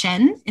 or your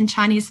shen in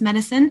Chinese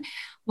medicine.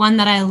 one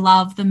that I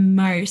love the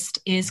most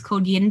is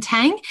called Yin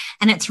Tang,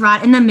 and it's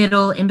right in the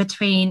middle in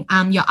between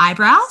your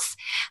eyebrows.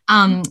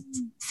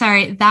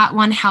 So that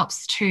one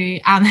helps to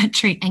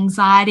treat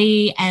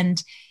anxiety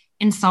and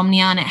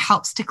insomnia, and it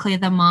helps to clear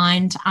the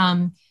mind.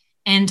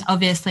 And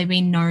obviously we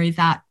know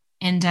that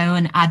endo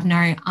and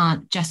adeno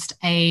aren't just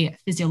a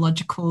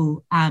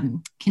physiological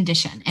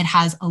condition. It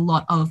has a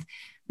lot of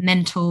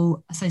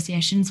mental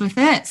associations with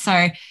it.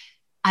 So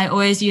I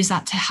always use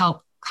that to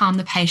help calm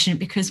the patient,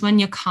 because when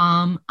you're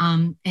calm,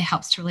 it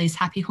helps to release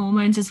happy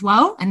hormones as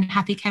well and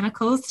happy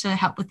chemicals to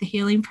help with the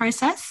healing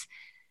process.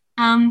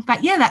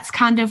 But yeah, that's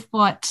kind of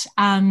what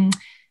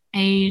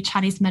a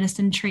Chinese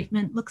medicine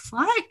treatment looks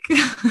like.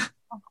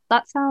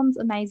 That sounds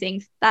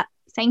amazing.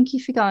 Thank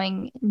you for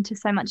going into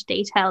so much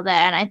detail there.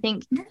 And I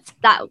think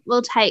that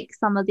will take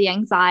some of the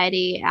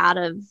anxiety out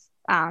of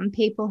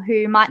people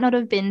who might not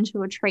have been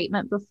to a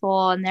treatment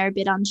before, and they're a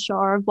bit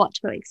unsure of what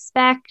to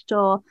expect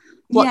or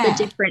what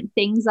the different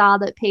things are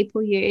that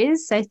people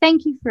use. So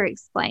thank you for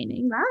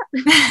explaining that.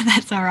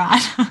 That's all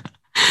right.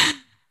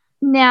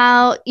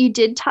 Now, you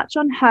did touch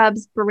on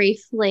herbs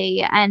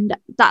briefly, and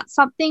that's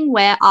something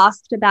we're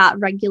asked about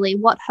regularly.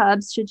 What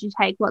herbs should you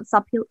take? What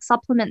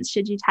supplements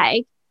should you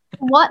take?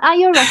 What are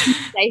your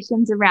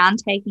recommendations around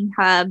taking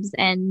herbs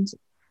and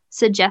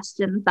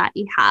suggestions that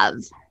you have?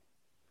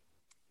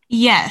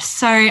 Yes.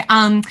 So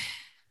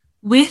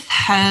with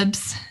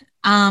herbs,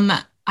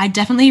 I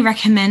definitely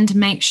recommend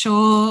make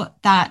sure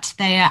that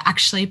they are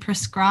actually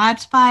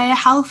prescribed by a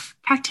health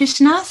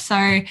practitioner.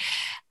 So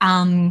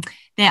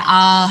there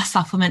are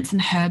supplements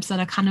and herbs that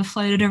are kind of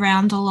floated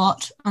around a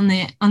lot on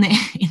the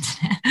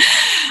internet.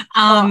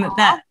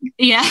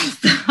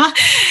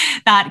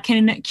 That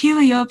can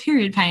cure your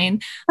period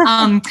pain.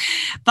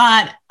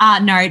 But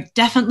no,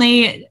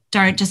 definitely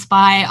don't just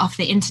buy off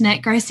the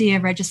internet. Go see a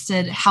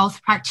registered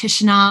health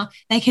practitioner.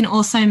 They can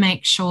also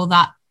make sure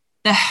that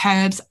the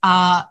herbs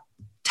are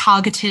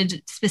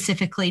targeted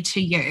specifically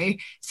to you.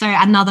 So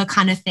another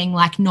kind of thing,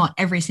 like not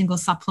every single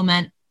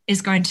supplement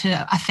is going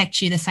to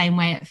affect you the same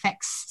way it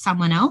affects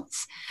someone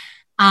else.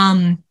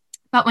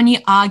 But when you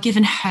are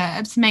given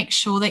herbs, make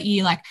sure that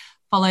you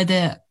follow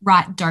the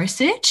right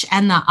dosage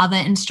and the other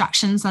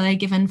instructions that are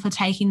given for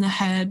taking the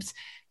herbs.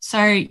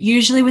 So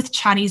usually with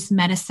Chinese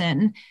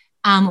medicine,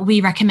 we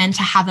recommend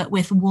to have it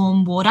with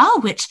warm water,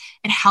 which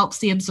it helps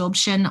the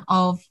absorption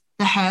of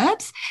the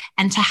herbs,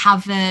 and to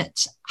have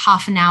it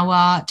half an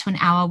hour to an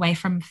hour away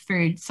from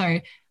food. So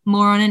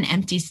more on an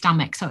empty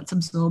stomach, so it's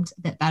absorbed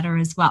a bit better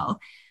as well.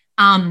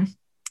 And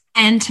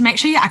to make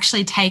sure you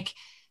actually take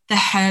the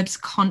herbs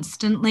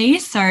constantly.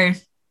 So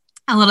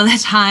a lot of the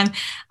time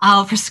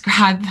I'll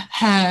prescribe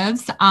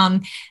herbs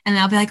and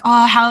they'll be like,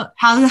 oh, how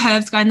are the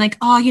herbs going? Like,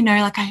 oh,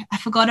 I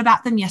forgot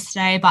about them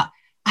yesterday, but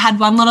I had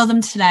one lot of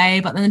them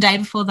today, but then the day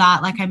before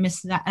that, I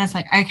missed that. And it's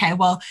like, okay,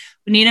 well,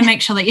 we need to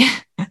make sure that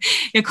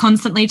you're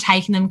constantly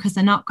taking them, because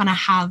they're not going to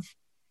have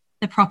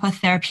the proper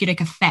therapeutic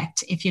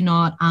effect if you're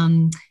not,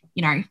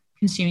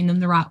 consuming them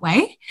the right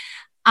way.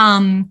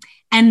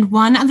 And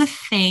one other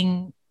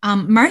thing,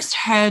 most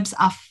herbs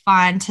are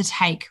fine to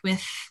take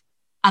with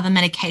other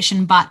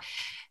medication, but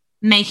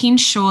making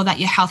sure that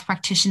your health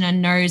practitioner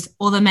knows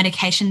all the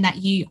medication that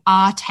you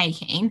are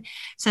taking,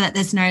 so that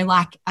there's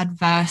no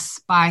adverse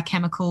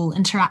biochemical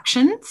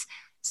interactions.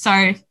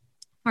 So,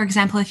 for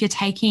example, if you're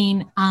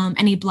taking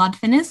any blood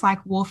thinners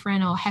like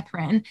warfarin or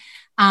heparin,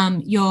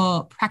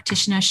 your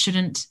practitioner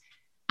shouldn't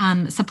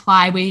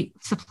supply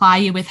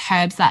you with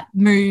herbs that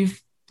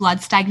move blood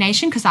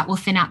stagnation, because that will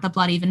thin out the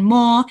blood even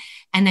more,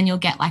 and then you'll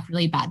get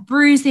really bad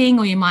bruising,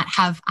 or you might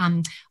have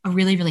a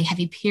really, really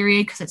heavy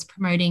period because it's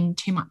promoting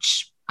too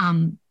much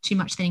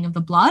thinning of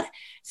the blood.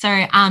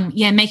 So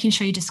making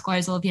sure you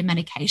disclose all of your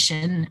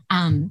medication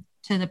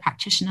to the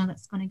practitioner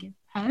that's going to give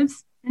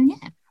herbs. And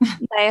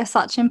they are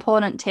such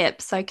important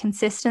tips. So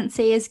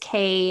consistency is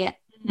key.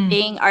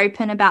 Being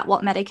open about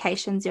what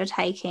medications you're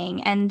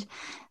taking and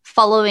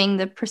following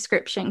the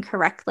prescription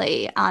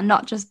correctly,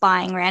 not just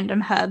buying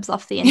random herbs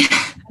off the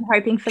internet and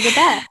hoping for the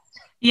best.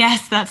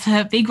 Yes, that's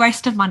a big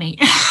waste of money.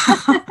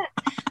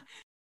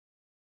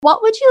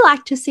 What would you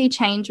like to see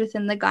change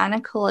within the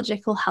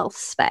gynecological health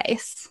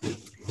space?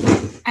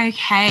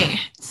 Okay,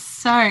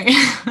 so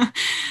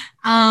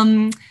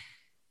I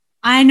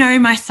know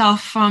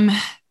myself from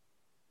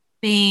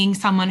being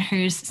someone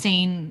who's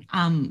seen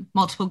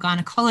multiple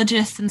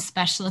gynecologists and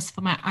specialists for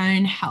my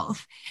own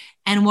health.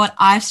 And what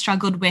I've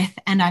struggled with,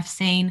 and I've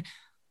seen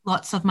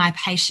lots of my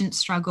patients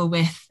struggle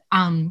with,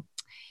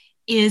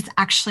 is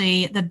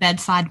actually the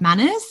bedside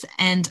manners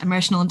and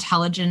emotional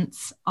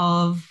intelligence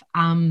of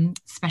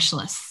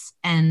specialists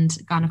and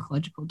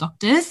gynecological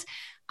doctors.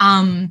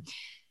 I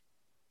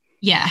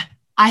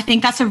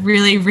think that's a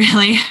really,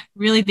 really,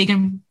 really big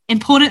and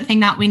important thing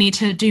that we need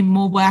to do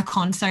more work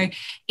on. So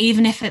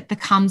even if it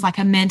becomes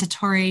a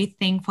mandatory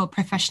thing for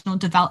professional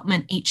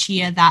development each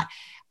year, that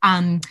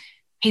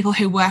people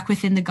who work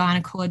within the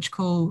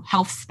gynecological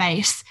health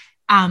space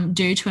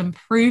do to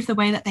improve the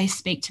way that they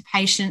speak to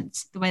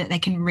patients, the way that they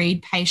can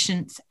read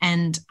patients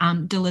and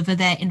deliver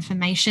their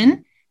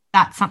information,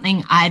 that's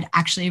something I'd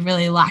actually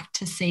really like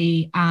to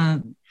see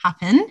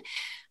happen.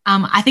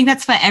 I think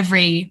that's for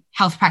every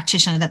health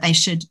practitioner that they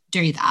should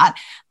do that,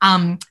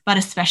 but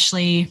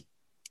especially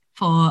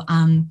for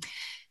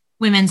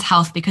women's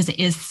health, because it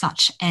is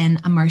such an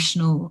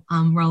emotional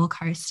roller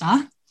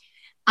coaster.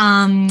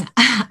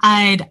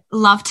 I'd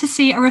love to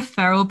see a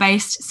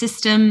referral-based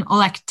system or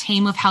like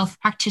team of health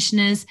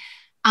practitioners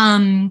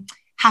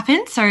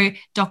happen. So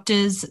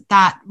doctors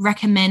that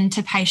recommend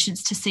to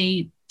patients to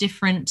see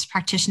different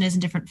practitioners in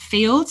different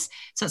fields.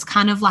 So it's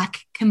kind of like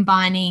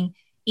combining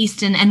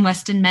Eastern and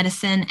Western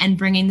medicine and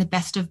bringing the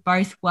best of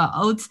both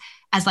worlds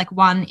as like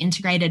one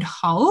integrated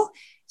whole,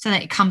 so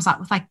that it comes up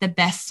with like the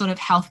best sort of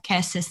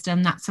healthcare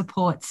system that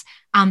supports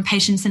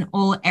patients in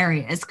all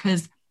areas.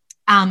 Because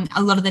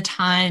a lot of the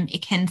time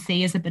it can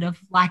see as a bit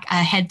of like a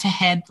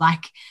head-to-head,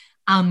 like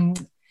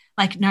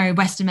no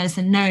Western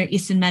medicine, no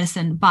Eastern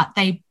medicine, but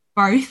they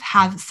both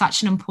have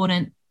such an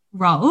important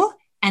role,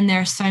 and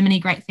there are so many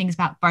great things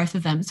about both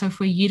of them. So if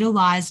we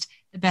utilized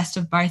the best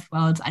of both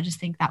worlds, I just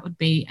think that would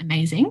be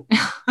amazing.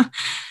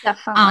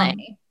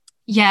 Definitely.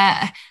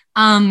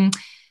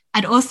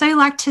 I'd also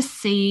like to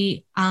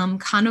see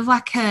kind of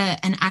like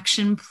an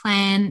action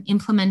plan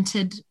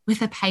implemented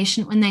with a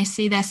patient when they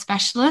see their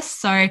specialist.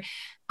 So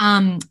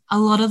a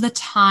lot of the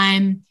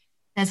time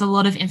there's a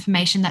lot of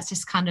information that's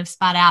just kind of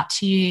spat out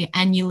to you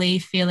and you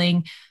leave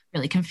feeling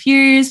really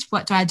confused.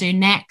 What do I do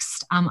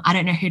next? I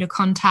don't know who to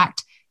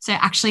contact. So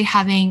actually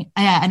having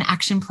an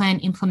action plan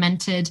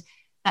implemented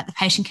that the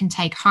patient can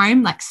take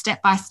home, like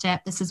step by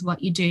step, this is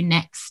what you do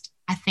next.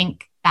 I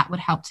think that would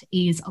help to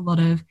ease a lot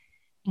of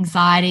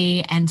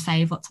anxiety and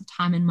save lots of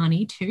time and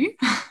money too.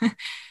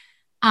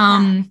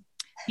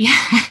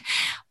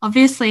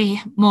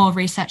 Obviously more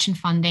research and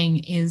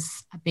funding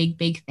is a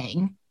big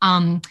thing.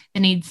 There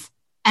needs,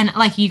 and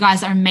like you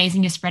guys are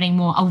amazing, you're spreading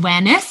more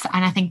awareness,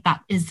 and I think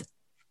that is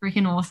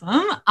freaking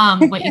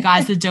awesome what you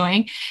guys are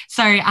doing.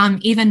 So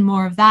even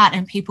more of that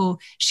and people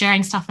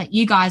sharing stuff that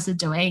you guys are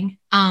doing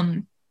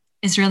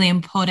is really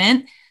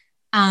important.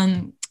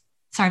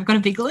 Sorry, I've got a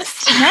big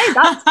list. No,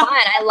 that's fine.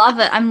 I love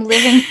it. I'm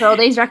living for all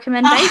these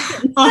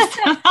recommendations.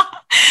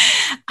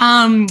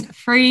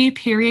 Free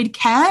period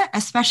care,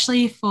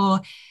 especially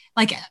for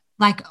like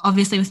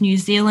obviously with New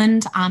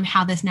Zealand,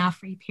 how there's now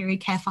free period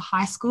care for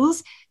high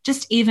schools,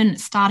 just even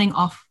starting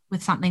off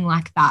with something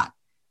like that.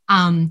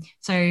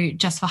 So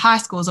just for high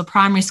schools or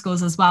primary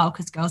schools as well,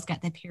 because girls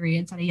get their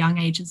periods at a young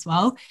age as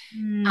well.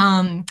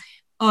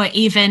 Or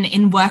even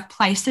in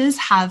workplaces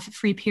have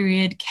free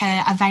period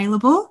care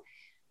available.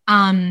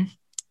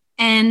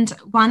 And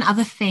one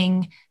other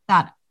thing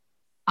that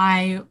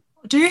I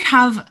do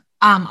have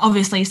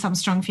obviously some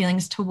strong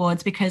feelings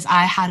towards, because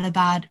I had a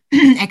bad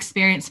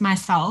experience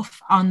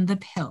myself on the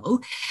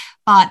pill,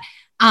 but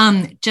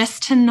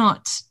just to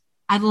not,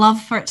 I'd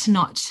love for it to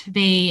not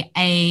be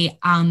a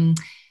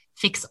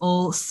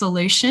fix-all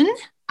solution.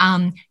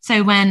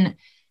 So when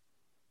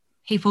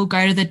people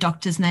go to the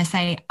doctors and they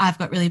say, I've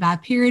got really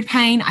bad period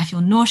pain, I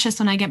feel nauseous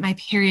when I get my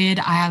period,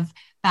 I have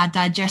bad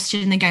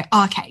digestion, they go,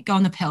 oh, okay, go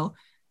on the pill.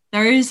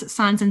 Those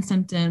signs and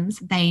symptoms,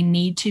 they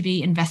need to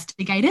be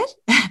investigated.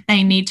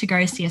 They need to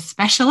go see a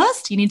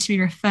specialist. You need to be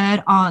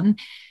referred on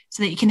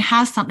so that you can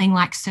have something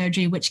like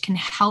surgery, which can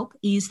help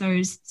ease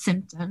those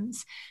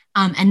symptoms,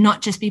 and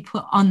not just be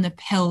put on the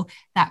pill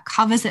that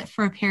covers it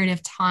for a period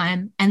of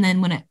time. And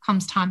then when it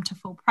comes time to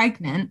fall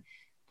pregnant,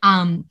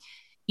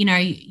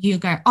 you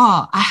go,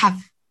 oh, I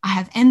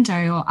have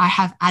endo or I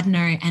have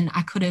adeno, and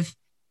I could have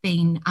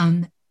been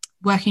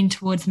working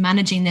towards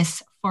managing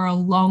this for a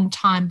long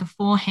time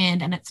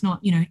beforehand, and it's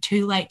not,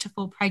 too late to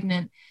fall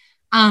pregnant.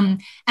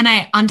 And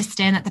I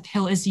understand that the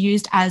pill is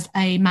used as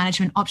a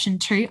management option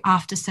too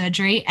after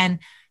surgery, and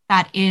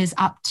that is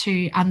up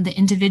to the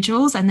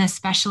individuals and their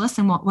specialists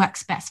and what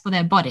works best for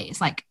their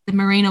bodies. Like the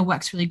Mirena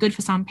works really good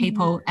for some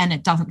people and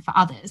it doesn't for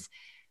others.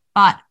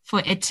 But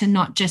for it to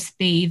not just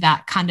be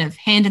that kind of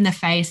hand in the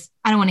face,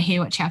 I don't want to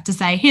hear what you have to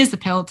say. Here's the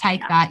pill,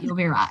 take that, you'll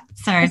be right.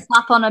 So a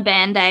slap on a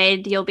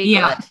Band-Aid, you'll be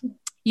good.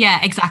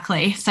 Yeah,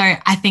 exactly. So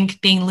I think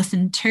being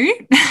listened to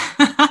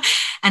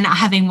and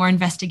having more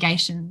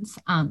investigations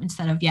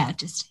instead of,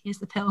 just here's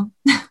the pill.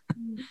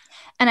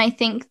 And I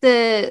think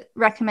the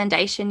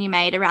recommendation you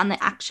made around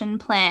the action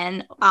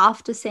plan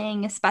after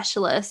seeing a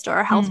specialist or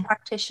a health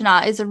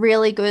practitioner is a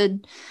really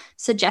good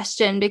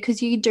suggestion,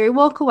 because you do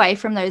walk away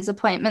from those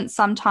appointments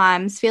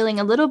sometimes feeling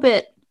a little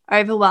bit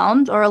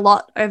overwhelmed or a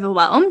lot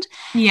overwhelmed.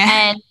 Yeah.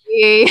 And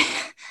you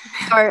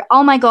go,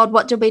 oh my God,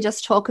 what did we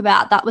just talk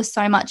about? That was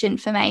so much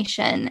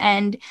information.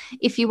 And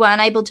if you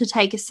weren't able to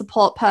take a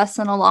support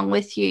person along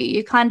with you,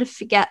 you kind of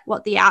forget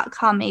what the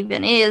outcome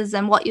even is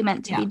and what you're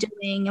meant to be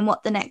doing and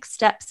what the next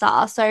steps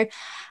are. So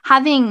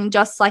having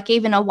just like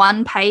even a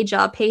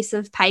one-pager piece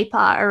of paper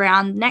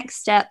around next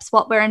steps,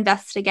 what we're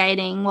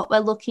investigating, what we're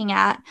looking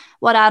at,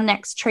 what our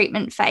next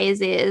treatment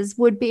phase is,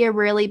 would be a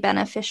really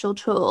beneficial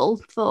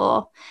tool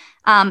for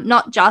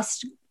not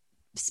just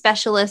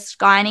specialist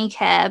gynae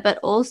care, but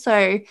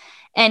also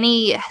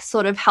any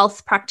sort of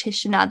health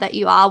practitioner that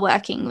you are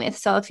working with.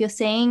 So if you're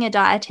seeing a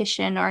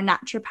dietitian or a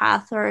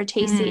naturopath or a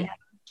TCM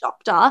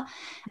doctor,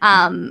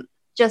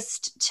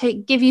 just to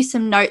give you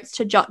some notes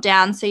to jot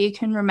down so you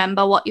can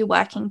remember what you're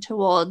working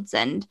towards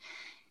and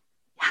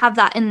have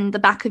that in the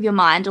back of your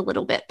mind a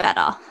little bit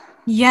better.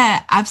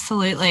 Yeah,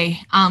 absolutely.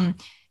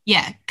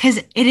 Because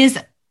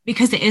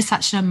it is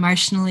such an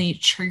emotionally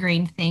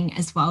triggering thing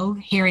as well,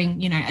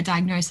 hearing, a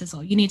diagnosis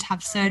or you need to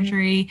have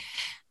surgery.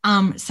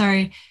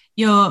 So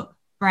your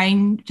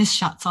brain just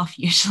shuts off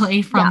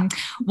usually from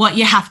what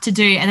you have to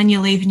do. And then you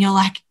leave and you're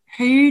like,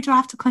 who do I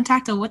have to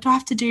contact or what do I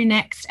have to do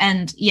next?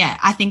 And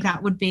I think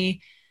that would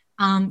be,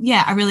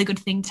 a really good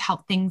thing to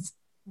help things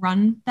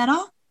run better.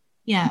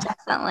 Yeah,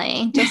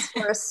 definitely. Just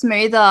for a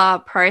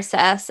smoother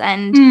process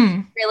and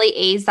really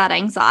ease that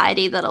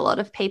anxiety that a lot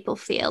of people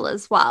feel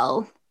as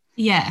well.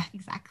 Yeah,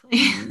 exactly.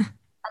 And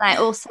I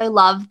also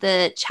love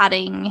the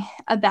chatting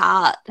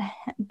about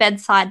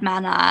bedside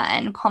manner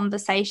and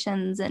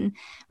conversations and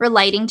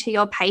relating to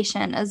your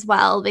patient as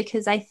well,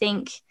 because I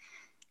think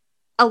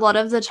a lot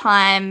of the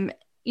time,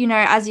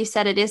 as you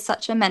said, it is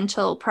such a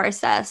mental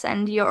process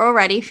and you're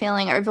already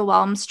feeling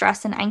overwhelmed,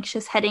 stressed and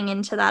anxious heading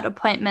into that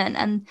appointment.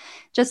 And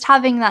just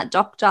having that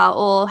doctor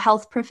or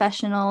health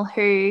professional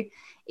who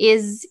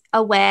is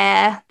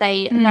aware,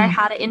 they know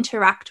how to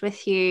interact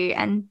with you,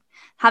 and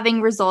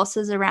having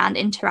resources around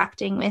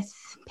interacting with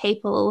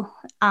people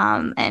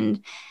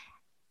and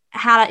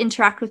how to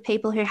interact with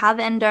people who have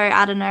endo,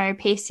 adeno,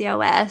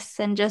 PCOS,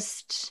 and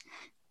just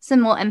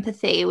some more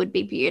empathy would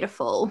be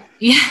beautiful.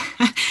 Yeah,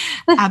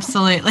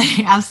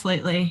 absolutely.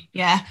 Absolutely.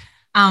 Yeah.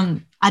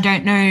 I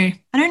don't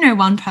know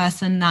one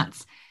person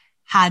that's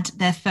had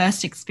their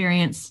first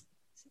experience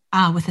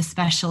with a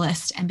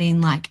specialist and being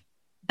like,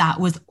 that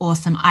was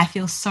awesome. I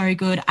feel so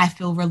good. I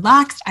feel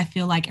relaxed. I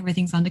feel like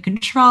everything's under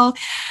control.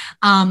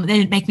 They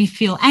didn't make me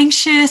feel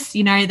anxious.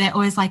 They're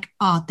always like,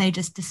 oh, they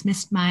just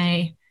dismissed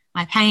my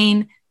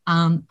pain.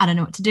 I don't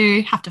know what to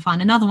do. Have to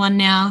find another one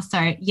now.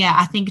 So yeah,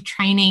 I think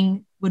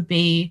training would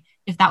be,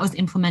 if that was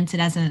implemented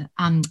as a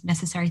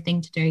necessary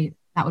thing to do,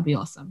 that would be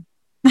awesome.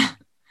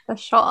 For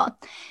sure.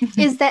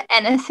 Is there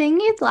anything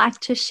you'd like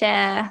to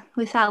share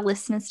with our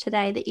listeners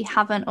today that you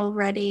haven't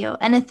already, or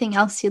anything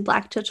else you'd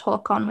like to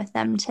talk on with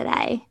them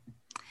today?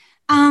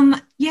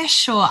 Yeah,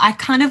 sure. I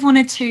kind of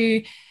wanted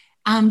to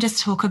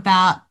just talk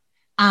about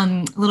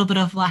a little bit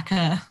of like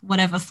a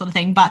whatever sort of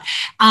thing, but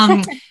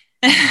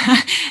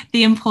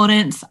the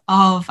importance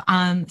of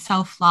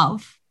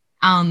self-love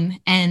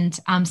and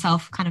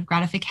self kind of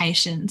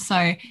gratification.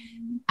 So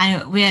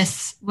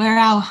we're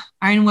our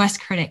own worst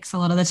critics a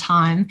lot of the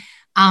time.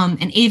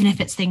 And even if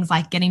it's things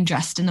like getting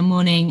dressed in the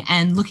morning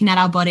and looking at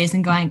our bodies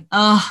and going,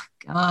 oh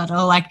God,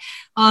 or like,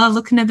 oh,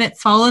 looking a bit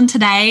swollen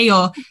today,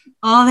 or,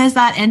 oh, there's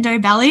that endo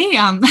belly.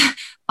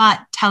 But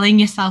telling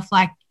yourself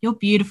like, you're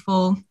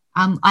beautiful.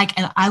 Like,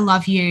 I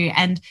love you.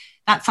 And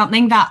that's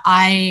something that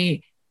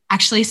I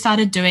actually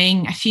started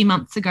doing a few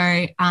months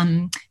ago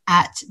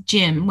at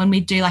gym when we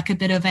do like a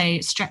bit of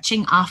a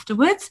stretching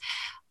afterwards.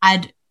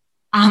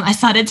 I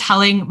started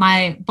telling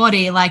my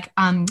body like,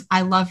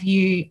 I love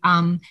you.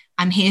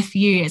 I'm here for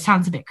you. It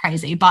sounds a bit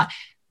crazy, but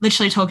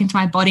literally talking to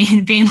my body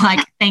and being like,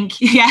 thank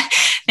you. Yeah.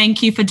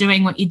 Thank you for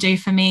doing what you do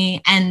for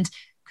me. And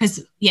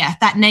because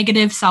that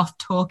negative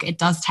self-talk, it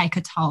does take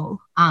a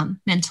toll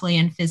mentally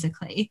and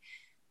physically.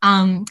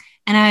 And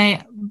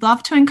I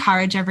love to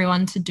encourage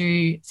everyone to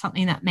do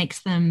something that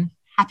makes them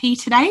happy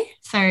today.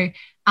 So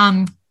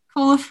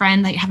call a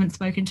friend that you haven't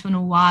spoken to in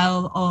a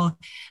while, or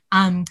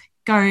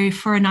go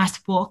for a nice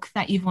walk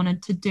that you've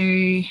wanted to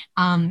do,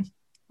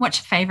 watch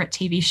a favorite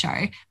TV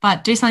show,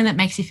 but do something that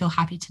makes you feel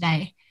happy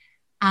today.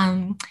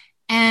 And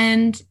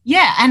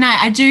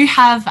I do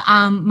have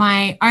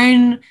my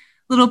own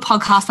little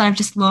podcast that I've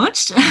just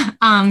launched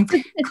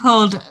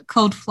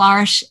called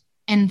Flourish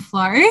and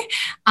Flow.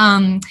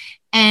 I've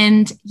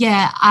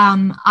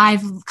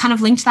kind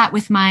of linked that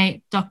with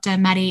my Dr.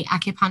 Maddy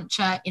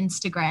acupuncture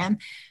Instagram.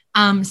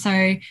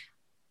 So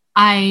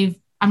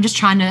I'm just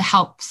trying to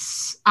help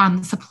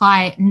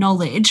supply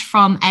knowledge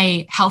from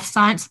a health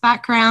science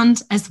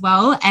background as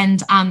well.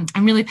 And I'm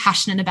really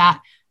passionate about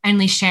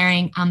only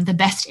sharing the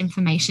best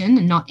information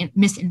and not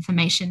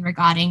misinformation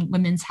regarding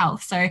women's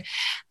health. So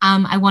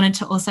I wanted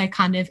to also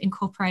kind of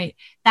incorporate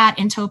that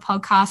into a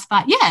podcast.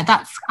 But yeah,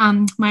 that's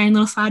my own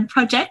little side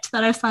project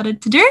that I've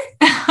started to do.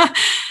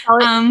 So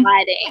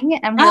exciting.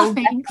 And we'll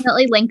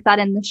definitely link that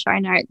in the show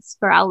notes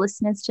for our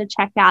listeners to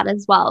check out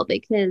as well,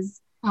 because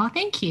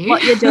thank you.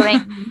 What you're doing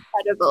is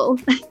incredible.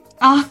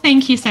 Oh,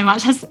 thank you so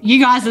much. You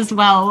guys as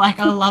well. Like,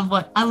 I love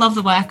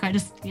the work.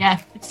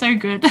 It's so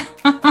good.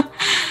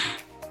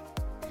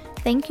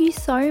 Thank you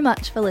so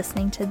much for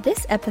listening to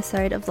this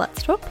episode of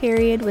Let's Talk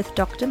Period with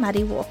Dr.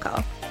 Maddy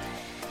Walker.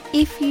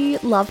 If you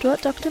loved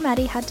what Dr.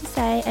 Maddy had to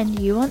say and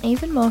you want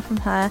even more from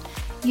her,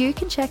 You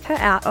can check her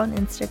out on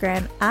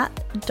Instagram at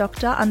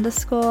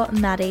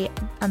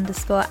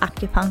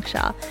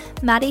Dr_Maddy_acupuncture.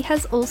 Maddy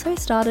has also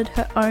started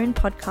her own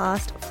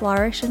podcast,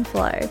 Flourish and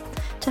Flow,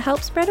 to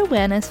help spread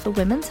awareness for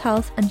women's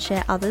health and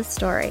share others'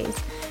 stories.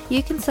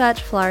 You can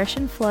search Flourish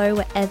and Flow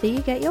wherever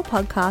you get your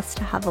podcasts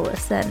to have a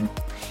listen.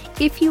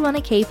 If you want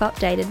to keep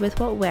updated with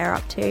what we're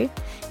up to,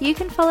 you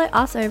can follow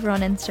us over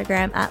on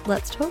Instagram at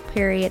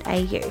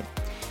letstalk_au.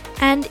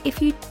 And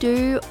if you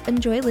do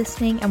enjoy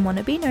listening and want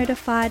to be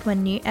notified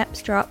when new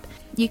eps drop,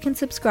 you can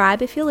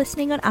subscribe if you're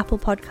listening on Apple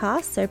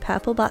Podcasts, so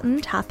purple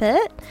button, tap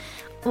it,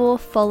 or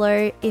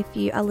follow if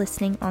you are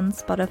listening on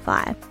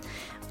Spotify.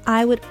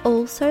 I would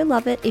also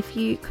love it if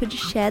you could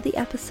share the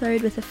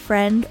episode with a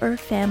friend or a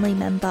family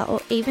member,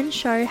 or even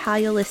show how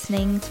you're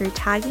listening through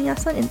tagging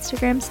us on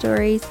Instagram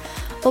stories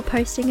or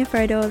posting a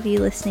photo of you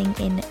listening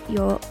in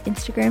your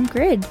Instagram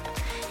grid.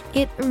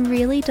 It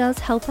really does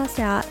help us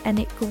out, and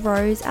it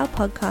grows our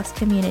podcast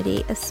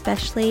community,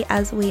 especially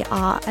as we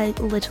are a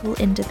little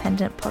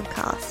independent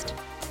podcast.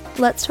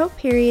 Let's Talk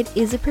Period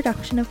is a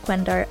production of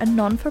Quendo, a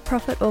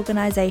non-for-profit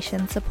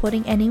organisation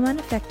supporting anyone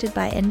affected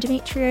by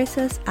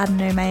endometriosis,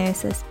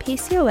 adenomyosis,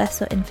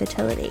 PCOS or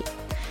infertility.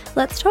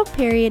 Let's Talk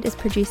Period is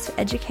produced for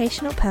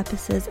educational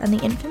purposes, and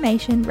the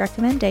information,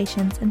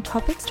 recommendations and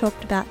topics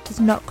talked about does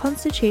not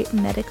constitute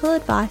medical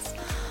advice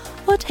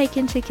or take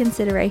into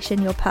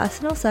consideration your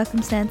personal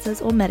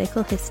circumstances or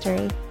medical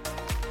history.